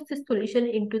infuse this solution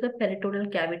into the peritoneal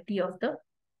cavity of the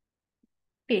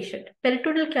patient.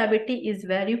 Peritoneal cavity is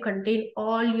where you contain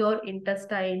all your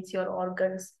intestines, your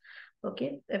organs,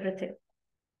 okay, everything.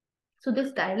 So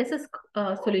this dialysis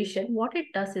solution, what it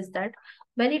does is that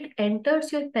when it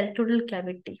enters your peritoneal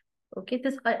cavity, okay,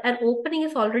 this an opening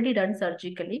is already done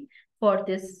surgically for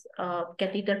this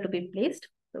catheter to be placed.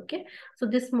 Okay, so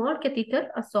this small catheter,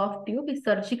 a soft tube, is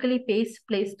surgically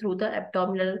placed through the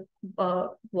abdominal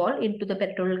wall into the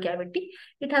peritoneal cavity.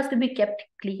 It has to be kept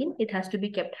clean. It has to be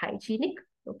kept hygienic.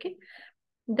 Okay,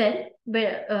 then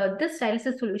this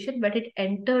dialysis solution, when it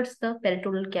enters the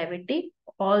peritoneal cavity,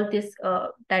 all these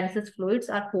dialysis fluids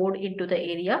are poured into the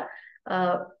area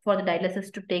for the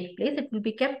dialysis to take place. It will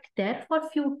be kept there for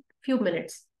few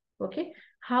minutes. Okay,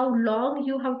 how long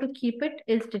you have to keep it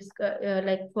is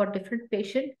like for different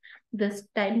patient, this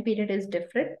time period is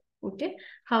different. Okay,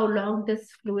 how long this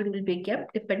fluid will be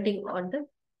kept depending on the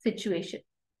situation.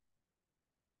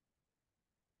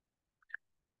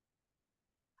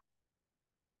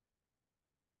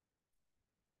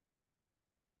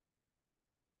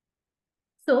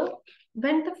 So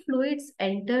when the fluids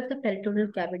enter the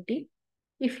peritoneal cavity,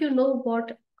 if you know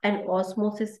what an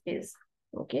osmosis is,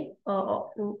 okay,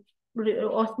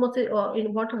 osmosis,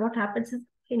 in what happens is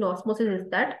in osmosis is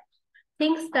that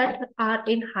things that are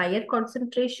in higher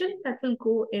concentration that will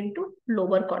go into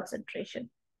lower concentration,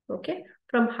 okay,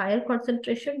 from higher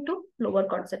concentration to lower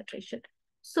concentration.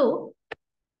 So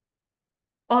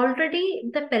already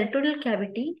the peritoneal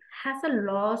cavity has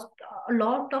a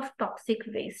lot of toxic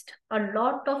waste, a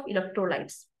lot of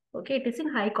electrolytes. Okay, it is in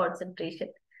high concentration.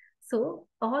 So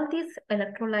all these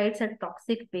electrolytes and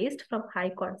toxic waste from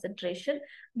high concentration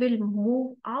will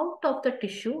move out of the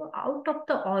tissue, out of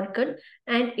the organ,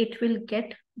 and it will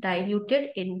get diluted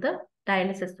in the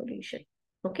dialysis solution.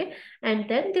 Okay, and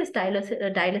then this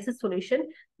dialysis solution,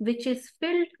 which is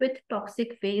filled with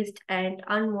toxic waste and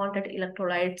unwanted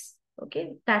electrolytes,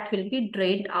 okay, that will be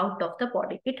drained out of the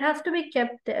body. It has to be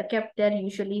kept there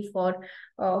usually for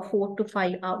 4 to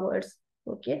 5 hours.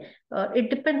 Okay,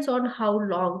 it depends on how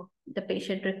long the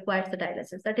patient requires the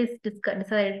dialysis. That is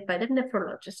decided by the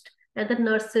nephrologist, and the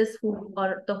nurses who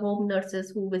or the home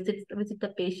nurses who visit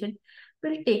the patient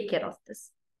will take care of this.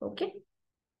 Okay,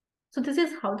 so this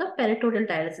is how the peritoneal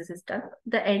dialysis is done.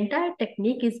 The entire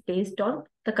technique is based on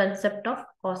the concept of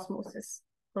osmosis.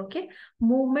 Okay,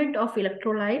 movement of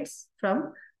electrolytes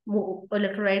from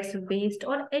electrolytes waste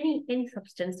or any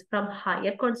substance from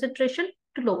higher concentration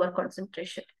to lower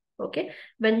concentration. Okay,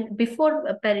 when before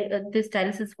this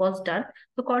dialysis was done,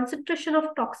 the concentration of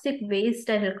toxic waste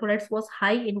and electrolytes was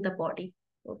high in the body.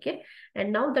 Okay,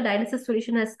 and now the dialysis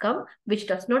solution has come, which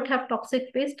does not have toxic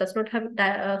waste, does not have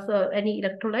any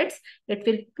electrolytes. It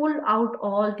will pull out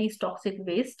all these toxic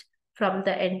waste from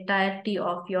the entirety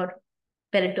of your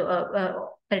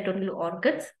peritoneal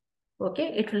organs.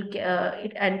 Okay, it will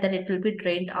and then it will be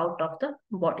drained out of the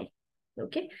body.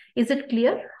 Okay, is it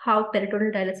clear how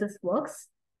peritoneal dialysis works?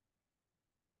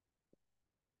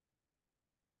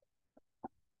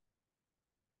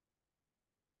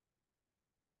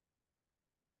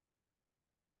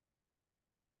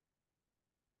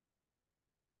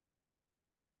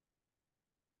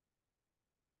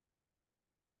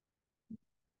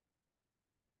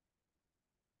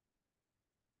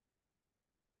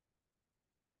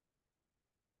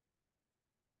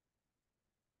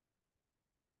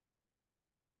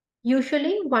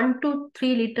 Usually 1 to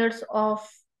 3 liters of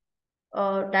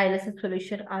dialysis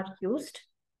solution are used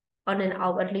on an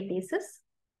hourly basis.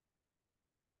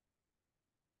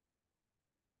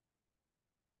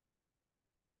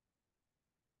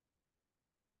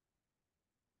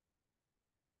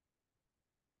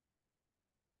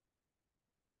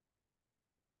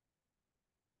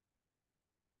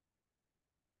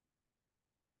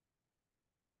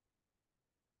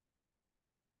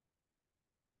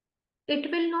 It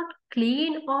will not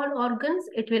clean all organs.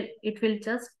 It will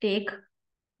just take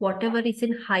whatever is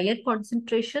in higher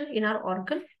concentration in our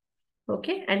organ.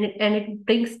 Okay, and it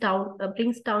brings down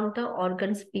the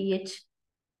organ's pH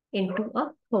into a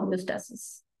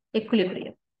homeostasis,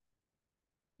 equilibrium.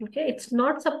 Okay, it's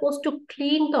not supposed to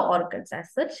clean the organs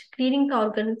as such. Cleaning the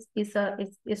organs is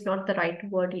not the right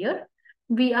word here.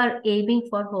 We are aiming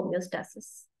for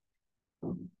homeostasis,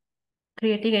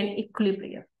 creating an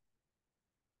equilibrium.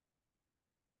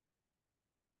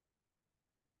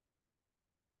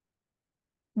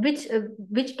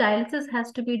 Which dialysis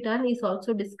has to be done is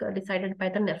also decided by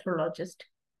the nephrologist.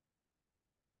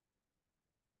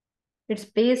 It's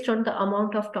based on the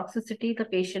amount of toxicity the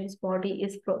patient's body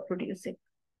is producing.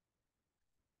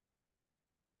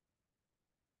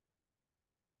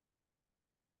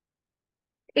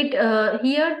 It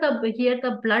here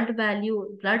the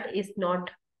blood is not,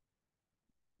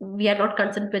 we are not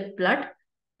concerned with blood,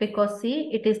 because see,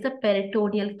 it is the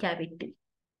peritoneal cavity.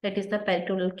 That is the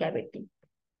peritoneal cavity.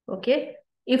 Okay.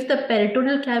 If the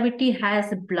peritoneal cavity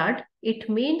has blood, it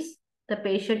means the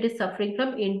patient is suffering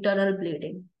from internal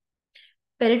bleeding.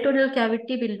 Peritoneal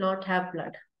cavity will not have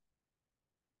blood.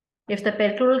 If the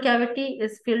peritoneal cavity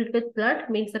is filled with blood,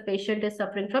 means the patient is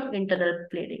suffering from internal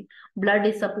bleeding. Blood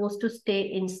is supposed to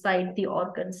stay inside the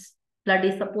organs. Blood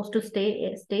is supposed to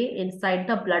stay inside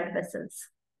the blood vessels.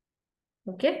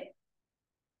 Okay.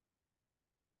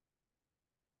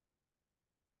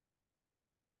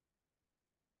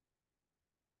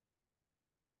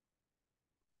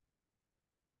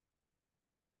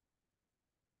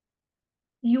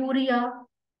 Urea,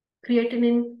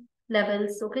 creatinine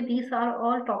levels. Okay, these are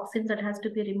all toxins that has to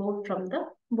be removed from the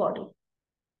body.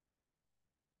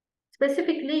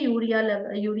 Specifically, urea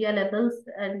levels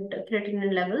and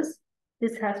creatinine levels.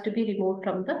 This has to be removed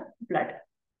from the blood.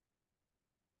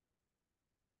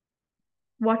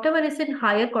 Whatever is in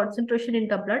higher concentration in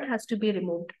the blood has to be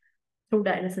removed through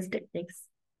dialysis techniques.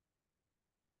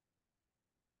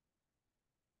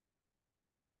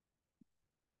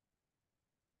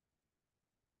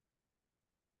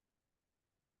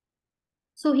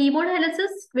 So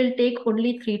hemodialysis will take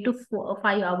only 3 to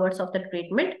 5 hours of the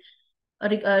treatment.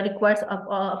 Requires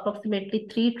approximately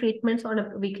 3 treatments on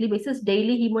a weekly basis.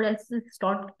 Daily hemodialysis is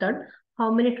not done.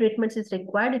 How many treatments is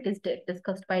required? It is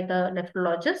discussed by the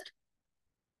nephrologist.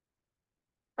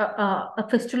 A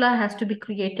fistula has to be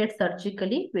created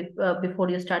surgically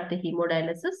before you start the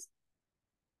hemodialysis.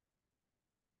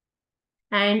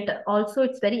 And also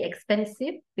it's very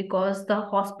expensive, because the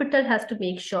hospital has to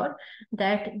make sure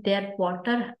that their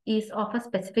water is of a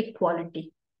specific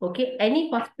quality. Okay, any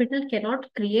hospital cannot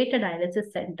create a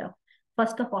dialysis center.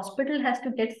 First, the hospital has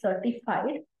to get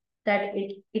certified that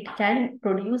it can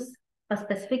produce a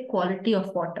specific quality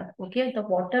of water. Okay, the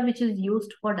water which is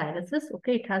used for dialysis,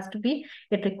 okay,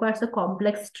 it requires a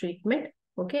complex treatment.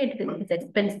 Okay, it is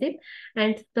expensive,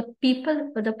 and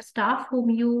the staff whom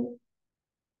you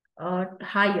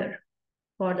hire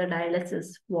for the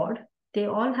dialysis ward, they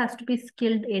all has to be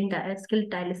skilled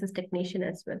dialysis technician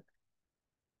as well.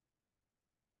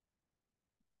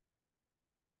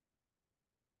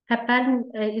 Heparin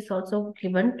is also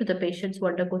given to the patients who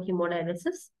undergo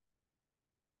hemodialysis,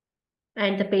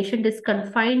 and the patient is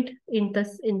confined in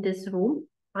this room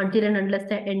until and unless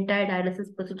the entire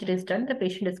dialysis procedure is done. The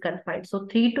patient is confined. So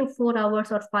 3 to 4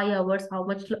 hours or 5 hours,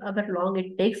 however long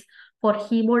it takes for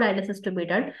hemodialysis to be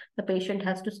done, the patient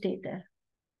has to stay there.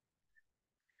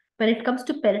 When it comes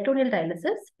to peritoneal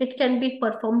dialysis, it can be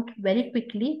performed very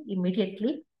quickly,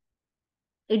 immediately.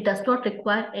 It does not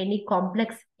require any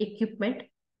complex equipment.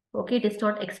 Okay, it is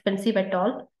not expensive at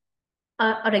all.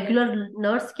 A regular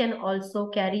nurse can also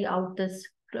carry out this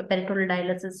peritoneal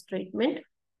dialysis treatment.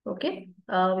 Okay,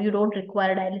 you don't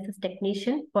require a dialysis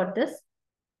technician for this.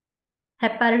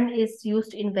 Heparin is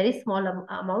used in very small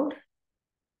amount.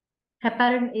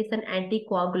 Heparin is an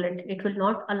anticoagulant. It will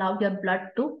not allow your blood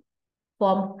to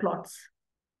form clots.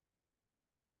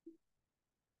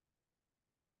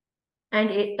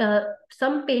 And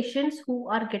some patients who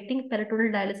are getting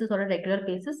peritoneal dialysis on a regular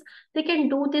basis, they can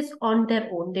do this on their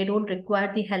own. They don't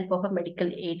require the help of a medical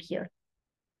aid here.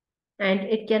 And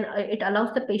it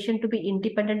allows the patient to be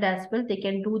independent as well. They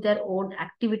can do their own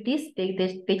activities. They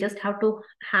just have to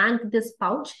hang this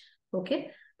pouch,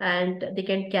 okay, and they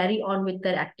can carry on with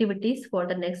their activities for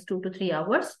the next 2 to 3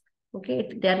 hours.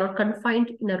 Okay, they are not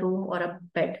confined in a room or a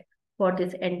bed for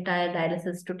this entire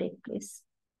dialysis to take place.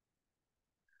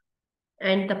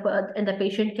 And the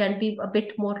patient can be a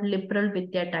bit more liberal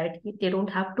with their diet. They don't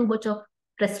have too much of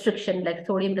restriction like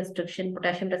sodium restriction,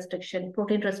 potassium restriction,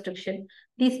 protein restriction.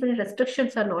 These many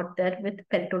restrictions are not there with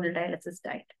peritoneal dialysis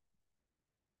diet.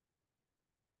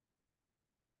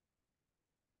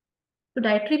 So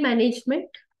dietary management.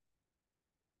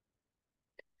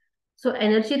 So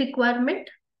energy requirement,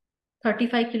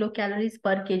 35 kilocalories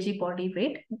per kg body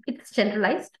weight. It's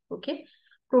generalized, okay.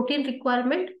 Protein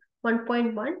requirement,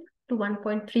 1.1 to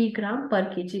 1.3 gram per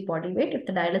kg body weight. If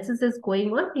the dialysis is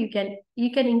going on, you can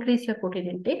increase your protein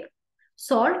intake.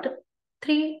 Salt,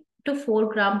 3 to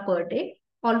 4 gram per day,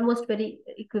 almost very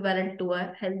equivalent to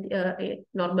a healthy, a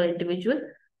normal individual.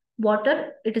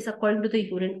 Water, it is according to the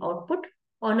urine output.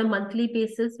 On a monthly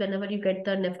basis, whenever you get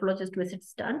the nephrologist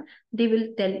visits done, they will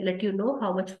let you know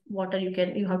how much water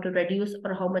you have to reduce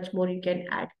or how much more you can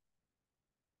add.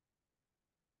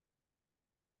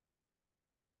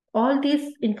 All this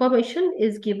information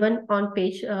is given on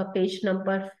page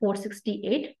number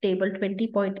 468, table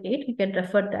 20.8. You can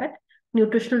refer that.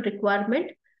 Nutritional requirement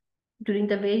during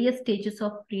the various stages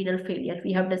of renal failure.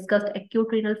 We have discussed acute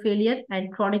renal failure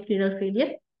and chronic renal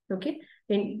failure. Okay,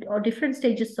 in different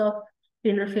stages of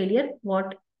renal failure,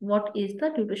 what is the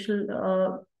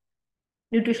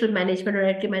nutritional management or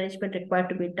dietary management required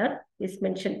to be done is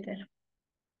mentioned there.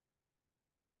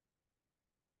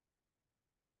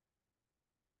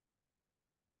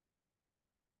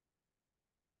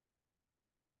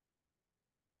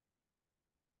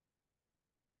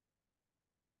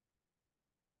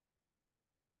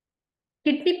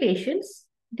 Kidney patients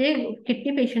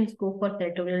go for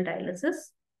peritoneal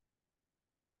dialysis.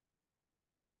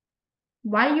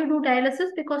 Why you do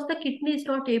dialysis? Because the kidney is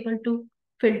not able to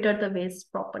filter the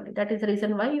waste properly. That is the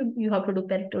reason why you have to do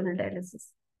peritoneal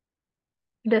dialysis.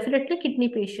 Definitely kidney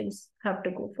patients have to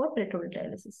go for peritoneal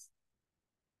dialysis.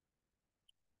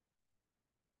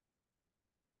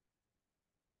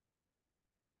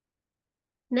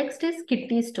 Next is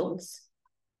kidney stones.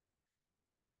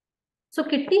 So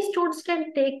kidney stones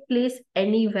can take place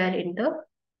anywhere in the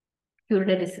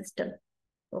urinary system.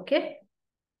 Okay.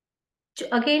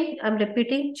 Again, I'm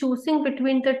repeating, choosing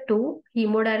between the two,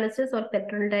 hemodialysis or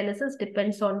peritoneal dialysis,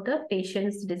 depends on the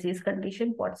patient's disease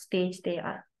condition, what stage they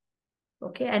are.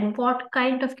 Okay, and what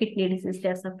kind of kidney disease they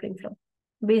are suffering from.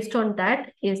 Based on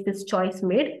that is this choice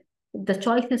made. The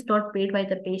choice is not made by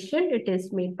the patient, it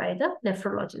is made by the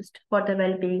nephrologist for the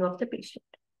well-being of the patient.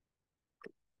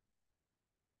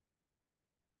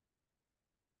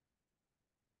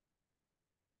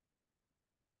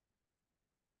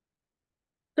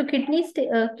 So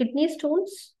kidney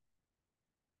stones,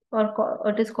 or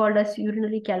it is called as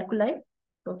urinary calculi.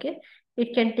 Okay,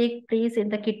 it can take place in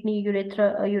the kidney,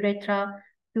 urethra,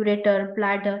 ureter,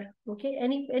 bladder. Okay,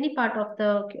 any part of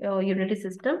the urinary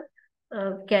system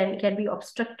can be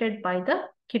obstructed by the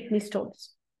kidney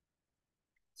stones.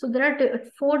 So there are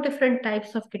 4 different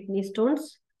types of kidney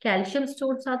stones. Calcium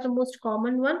stones are the most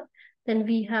common one. Then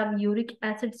we have uric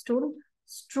acid stone,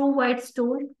 struvite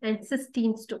stone, and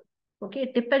cystine stone. Okay,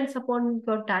 it depends upon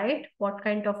your diet, what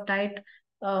kind of diet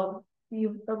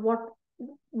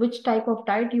which type of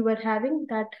diet you are having,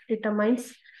 that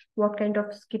determines what kind of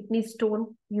kidney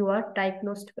stone you are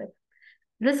diagnosed with.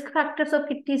 Risk factors of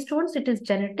kidney stones, it is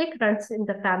genetic, runs in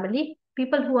the family.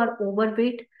 People who are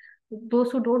overweight,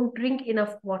 those who don't drink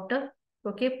enough water,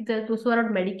 okay, those who are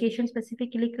on medication,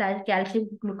 specifically calcium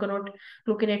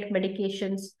gluconate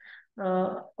medications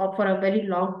for a very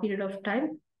long period of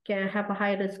time, can have a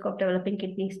high risk of developing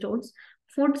kidney stones.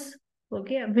 Foods,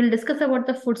 okay, we'll discuss about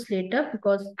the foods later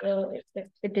because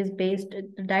it is based,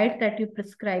 the diet that you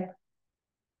prescribe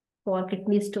for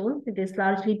kidney stone. It is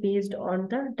largely based on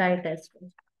the diet as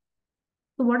well.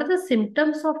 So what are the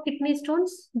symptoms of kidney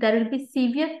stones? There will be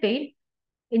severe pain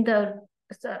in the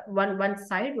one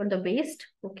side, on the waist,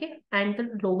 okay, and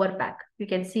the lower back. You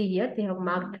can see here they have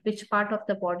marked which part of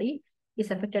the body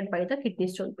is affected by the kidney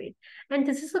stone pain. And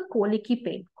this is a colicky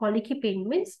pain. Colicky pain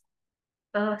means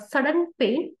sudden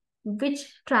pain which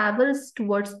travels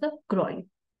towards the groin.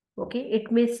 Okay, it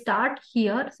may start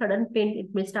here, sudden pain.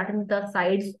 It may start in the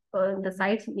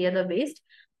sides near the waist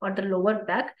or the lower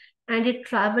back, and it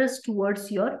travels towards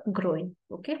your groin.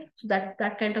 Okay, so that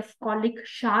kind of colic,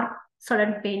 sharp,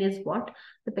 sudden pain is what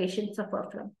the patient suffer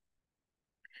from.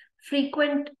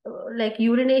 Frequent like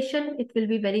urination, it will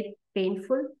be very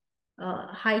painful.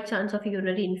 High chance of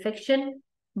urinary infection,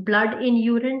 blood in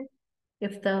urine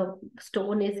if the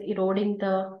stone is eroding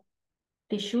the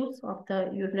tissues of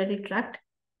the urinary tract.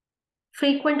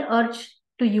 Frequent urge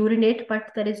to urinate,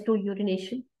 but there is no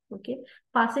urination. Okay,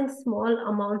 passing small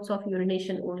amounts of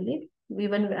urination only,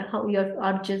 even how your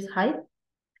urge is high.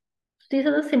 These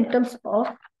are the symptoms of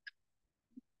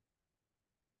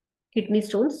kidney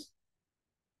stones.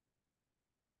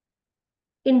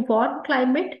 In warm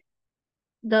climate,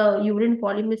 the urine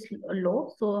volume is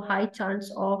low, so high chance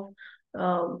of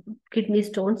kidney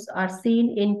stones are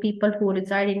seen in people who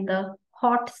reside in the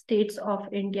hot states of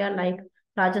India, like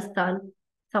Rajasthan,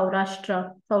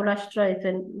 Saurashtra. Saurashtra is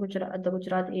in Gujarat, the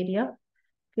Gujarat area,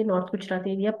 okay, North Gujarat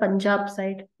area, Punjab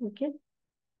side. Okay,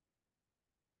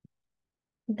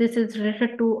 this is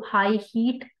related to high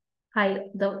heat,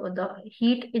 the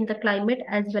heat in the climate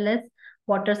as well as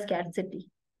water scarcity.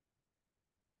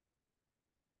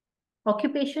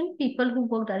 Occupation, people who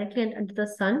work directly under the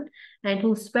sun and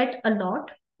who sweat a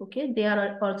lot, okay, they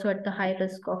are also at the high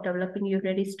risk of developing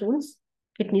urinary stones,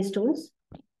 kidney stones.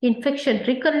 Infection,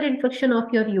 recurrent infection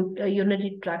of your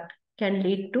urinary tract can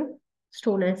lead to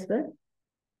stone as well.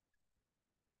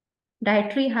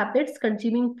 Dietary habits,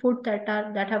 consuming food that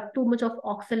have too much of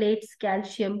oxalates,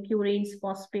 calcium, purines,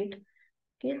 phosphate,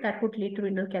 okay, that would lead to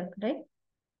renal calculi.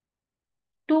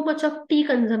 Too much of tea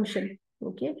consumption,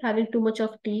 okay, having too much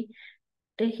of tea,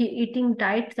 eating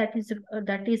diet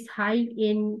that is high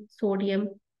in sodium,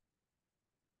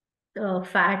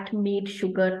 fat, meat,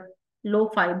 sugar, low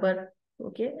fiber,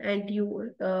 okay, and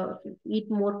you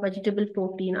eat more vegetable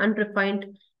protein, unrefined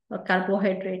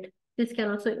carbohydrate. This can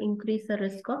also increase the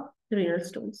risk of renal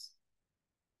stones.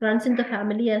 Runs in the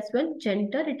family as well.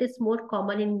 Gender, it is more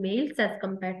common in males as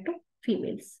compared to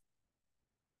females.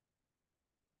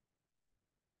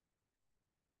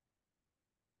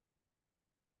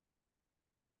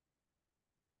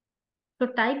 So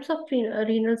types of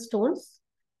renal stones: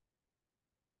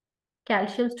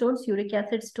 calcium stones, uric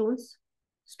acid stones,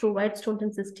 stromal stones,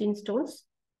 and cystine stones.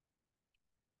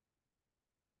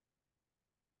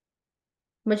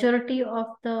 Majority of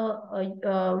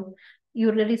the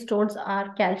urinary stones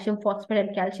are calcium phosphate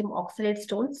and calcium oxalate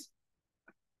stones.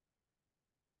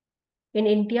 In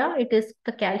India, it is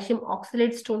the calcium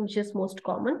oxalate stone which is most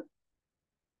common.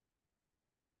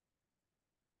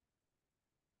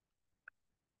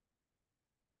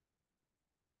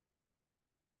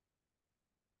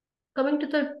 Coming to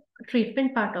the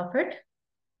treatment part of it,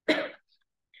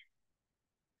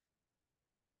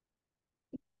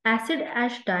 acid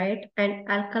ash diet and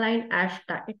alkaline ash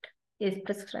diet is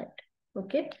prescribed.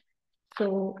 Okay,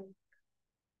 so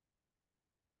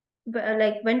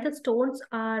like when the stones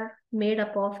are made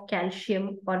up of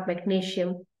calcium or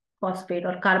magnesium phosphate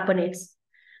or carbonates,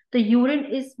 the urine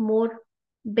is more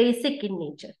basic in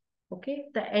nature. Okay,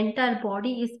 the entire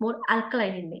body is more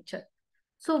alkaline in nature.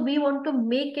 So we want to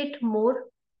make it more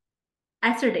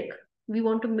acidic. We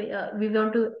want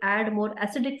to add more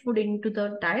acidic food into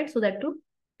the diet so that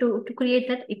to create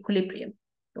that equilibrium.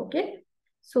 Okay,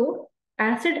 so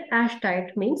acid ash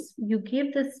diet means you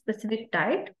give this specific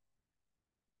diet.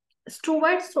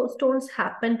 Stromal stones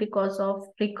happen because of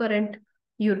recurrent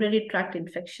urinary tract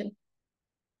infection.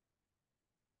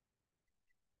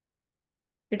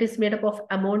 It is made up of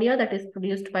ammonia that is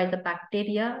produced by the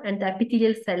bacteria and the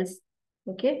epithelial cells,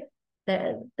 okay,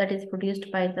 that is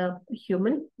produced by the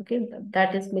human, okay,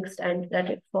 that is mixed and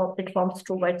it forms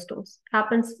stromal stones.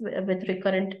 Happens with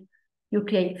recurrent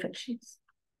UTI infections.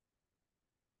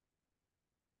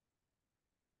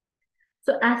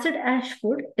 So acid ash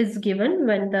food is given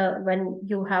when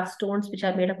you have stones which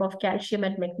are made up of calcium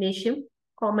and magnesium,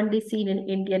 commonly seen in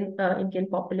Indian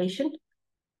population.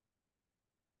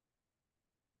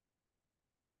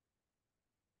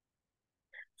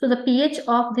 So the pH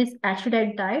of this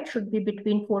acidic diet should be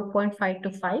between 4.5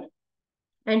 to 5.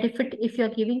 And if you're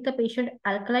giving the patient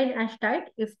alkaline ash diet,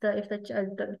 if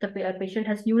the patient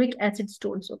has uric acid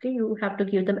stones, okay, you have to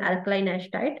give them alkaline ash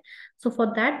diet. So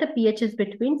for that, the pH is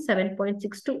between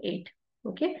 7.6 to 8.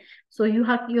 Okay, so you're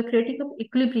creating an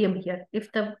equilibrium here.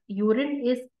 If the urine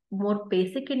is more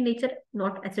basic in nature,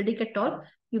 not acidic at all,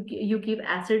 you give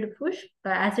acid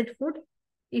food.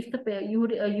 If the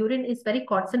urine is very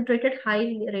concentrated,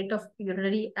 high rate of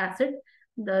urinary acid,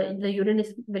 the urine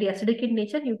is very acidic in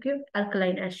nature, you give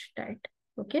alkaline ash diet.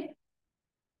 Okay.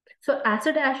 So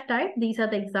acid ash diet, these are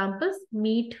the examples: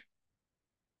 meat,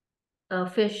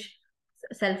 fish,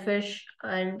 shellfish,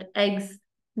 and eggs,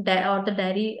 or the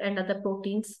dairy and other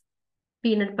proteins,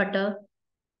 peanut butter,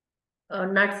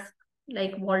 nuts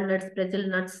like walnuts, Brazil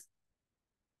nuts,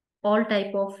 all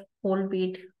type of whole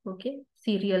wheat, okay,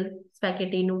 cereal,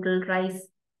 spaghetti, noodle, rice,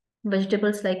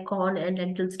 vegetables like corn and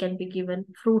lentils can be given,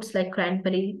 fruits like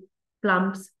cranberry,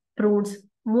 plums, prunes,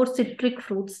 more citric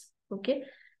fruits, okay.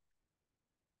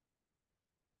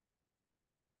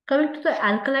 Coming to the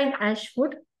alkaline ash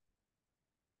food,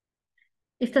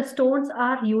 if the stones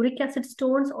are uric acid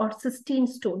stones or cysteine,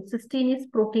 cysteine is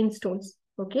protein stones,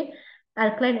 okay,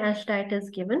 alkaline ash diet is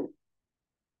given.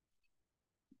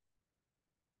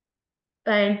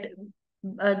 And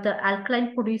the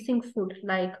alkaline producing food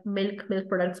like milk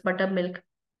products, buttermilk,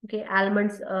 okay,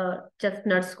 almonds,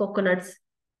 chestnuts, coconuts,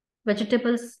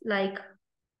 vegetables like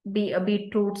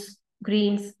beetroots,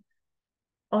 greens,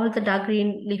 all the dark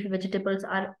green leafy vegetables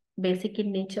are basic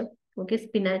in nature, okay,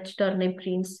 spinach, turnip,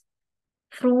 greens,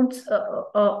 fruits,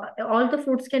 all the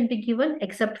fruits can be given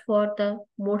except for the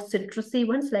more citrusy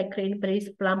ones like cranberries,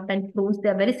 plum, and prunes. They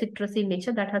are very citrusy in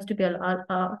nature, that has to be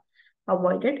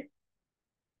avoided.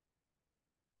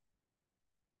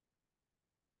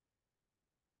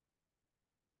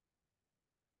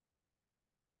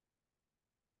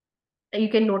 You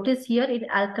can notice here in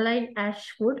alkaline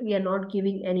ash food, we are not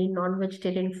giving any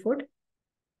non-vegetarian food.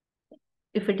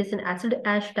 If it is an acid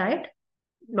ash diet,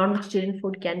 non-vegetarian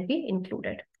food can be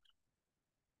included.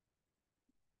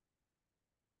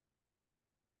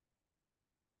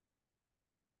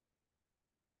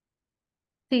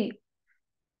 See,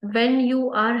 when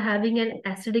you are having an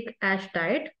acidic ash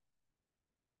diet,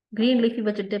 green leafy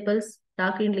vegetables,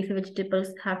 dark green leafy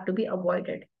vegetables have to be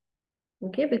avoided,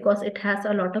 okay, because it has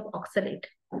a lot of oxalate.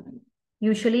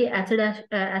 Usually acid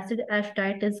ash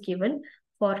diet is given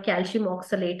for calcium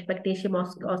oxalate, magnesium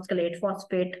oxalate,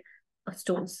 phosphate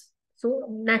stones. So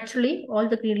naturally, all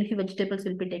the green leafy vegetables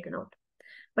will be taken out.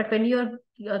 But when you're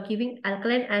giving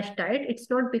alkaline ash diet, it's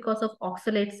not because of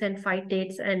oxalates and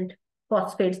phytates and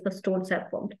phosphates the stones have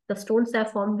formed. The stones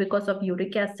have formed because of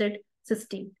uric acid,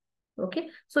 cysteine. Okay,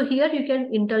 so here you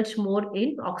can indulge more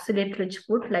in oxalate-rich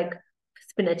food like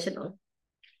spinach and all.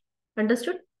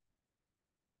 Understood?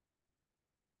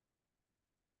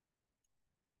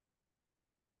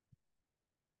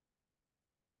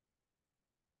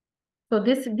 So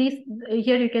these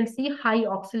here you can see high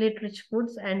oxalate-rich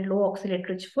foods and low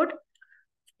oxalate-rich food.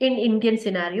 In Indian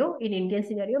scenario,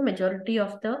 majority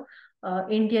of the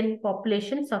Indian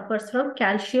population suffers from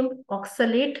calcium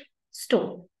oxalate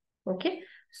stone. Okay,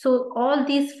 so all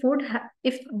these food,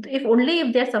 if only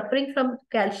if they're suffering from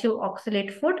calcium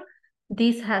oxalate food,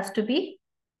 this has to be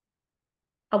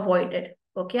avoided.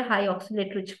 Okay, high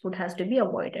oxalate rich food has to be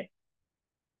avoided.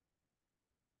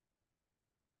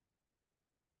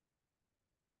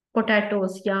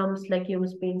 Potatoes, yams,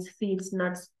 legumes, beans, seeds,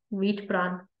 nuts, wheat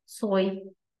bran, soy,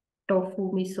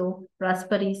 tofu, miso,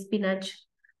 raspberry, spinach,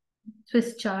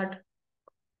 Swiss chard,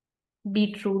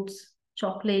 beetroots,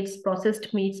 chocolates,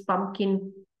 processed meats,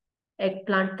 pumpkin,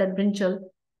 eggplant, then brinjal,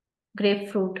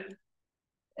 grapefruit,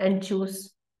 and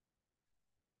juice.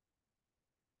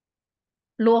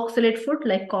 Low oxalate food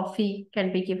like coffee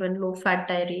can be given, low fat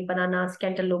dairy, bananas,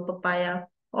 cantaloupe, papaya,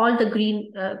 all the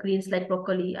greens like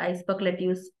broccoli, iceberg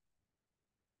lettuce,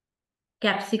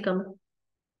 capsicum,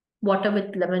 water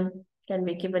with lemon can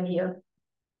be given here.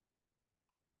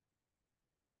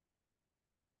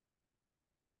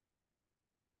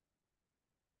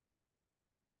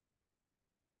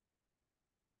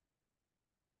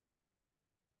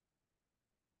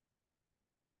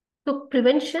 So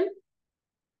prevention,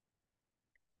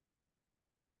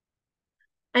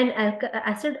 and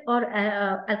acid or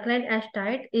alkaline ash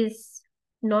diet is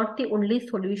not the only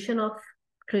solution of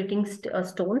treating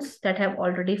stones that have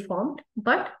already formed,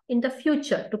 but in the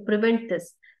future to prevent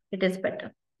this, it is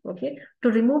better. Okay,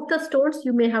 to remove the stones,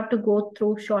 you may have to go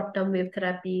through short-term wave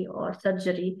therapy or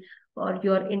surgery, or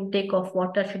your intake of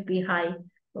water should be high.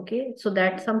 Okay, so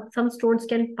that some stones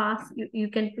can pass, you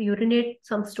can urinate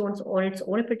some stones on its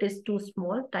own if it is too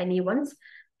small, tiny ones.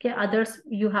 Okay, others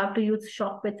you have to use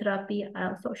shock wave therapy,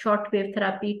 so short wave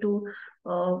therapy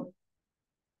uh,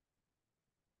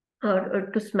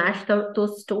 to smash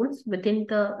those stones within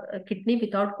the kidney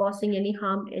without causing any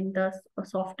harm in the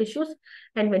soft tissues.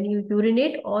 And when you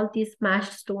urinate, all these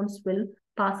smashed stones will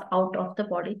pass out of the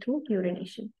body through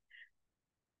urination.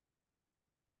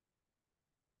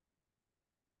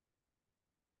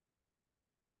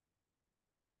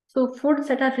 So foods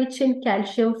that are rich in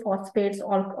calcium, phosphates,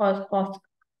 or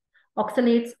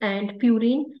oxalates, and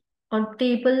purine on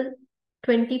table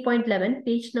 20.11,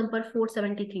 page number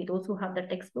 473. Those who have the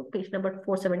textbook, page number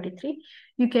 473,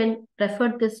 you can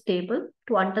refer this table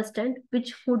to understand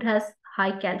which food has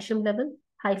high calcium level,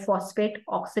 high phosphate,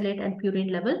 oxalate, and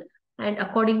purine level. And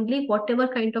accordingly, whatever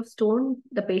kind of stone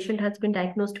the patient has been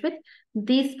diagnosed with,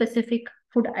 these specific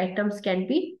food items can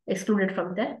be excluded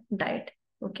from their diet.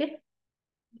 Okay.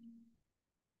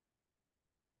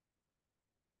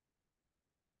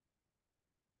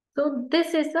 So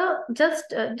this is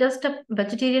just a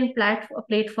vegetarian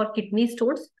plate for kidney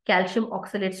stones, calcium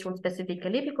oxalate stone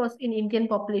specifically, because in Indian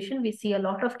population we see a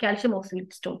lot of calcium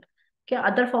oxalate stone. Okay,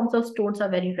 other forms of stones are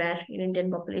very rare in Indian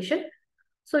population.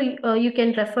 So you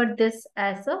can refer this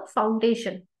as a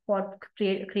foundation for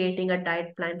creating a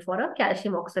diet plan for a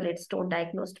calcium oxalate stone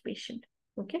diagnosed patient.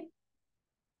 Okay.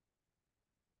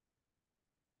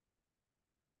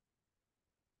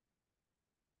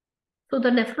 So the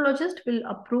nephrologist will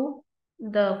approve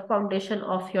the foundation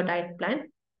of your diet plan.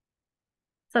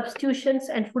 Substitutions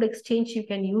and food exchange you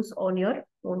can use on your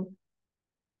own.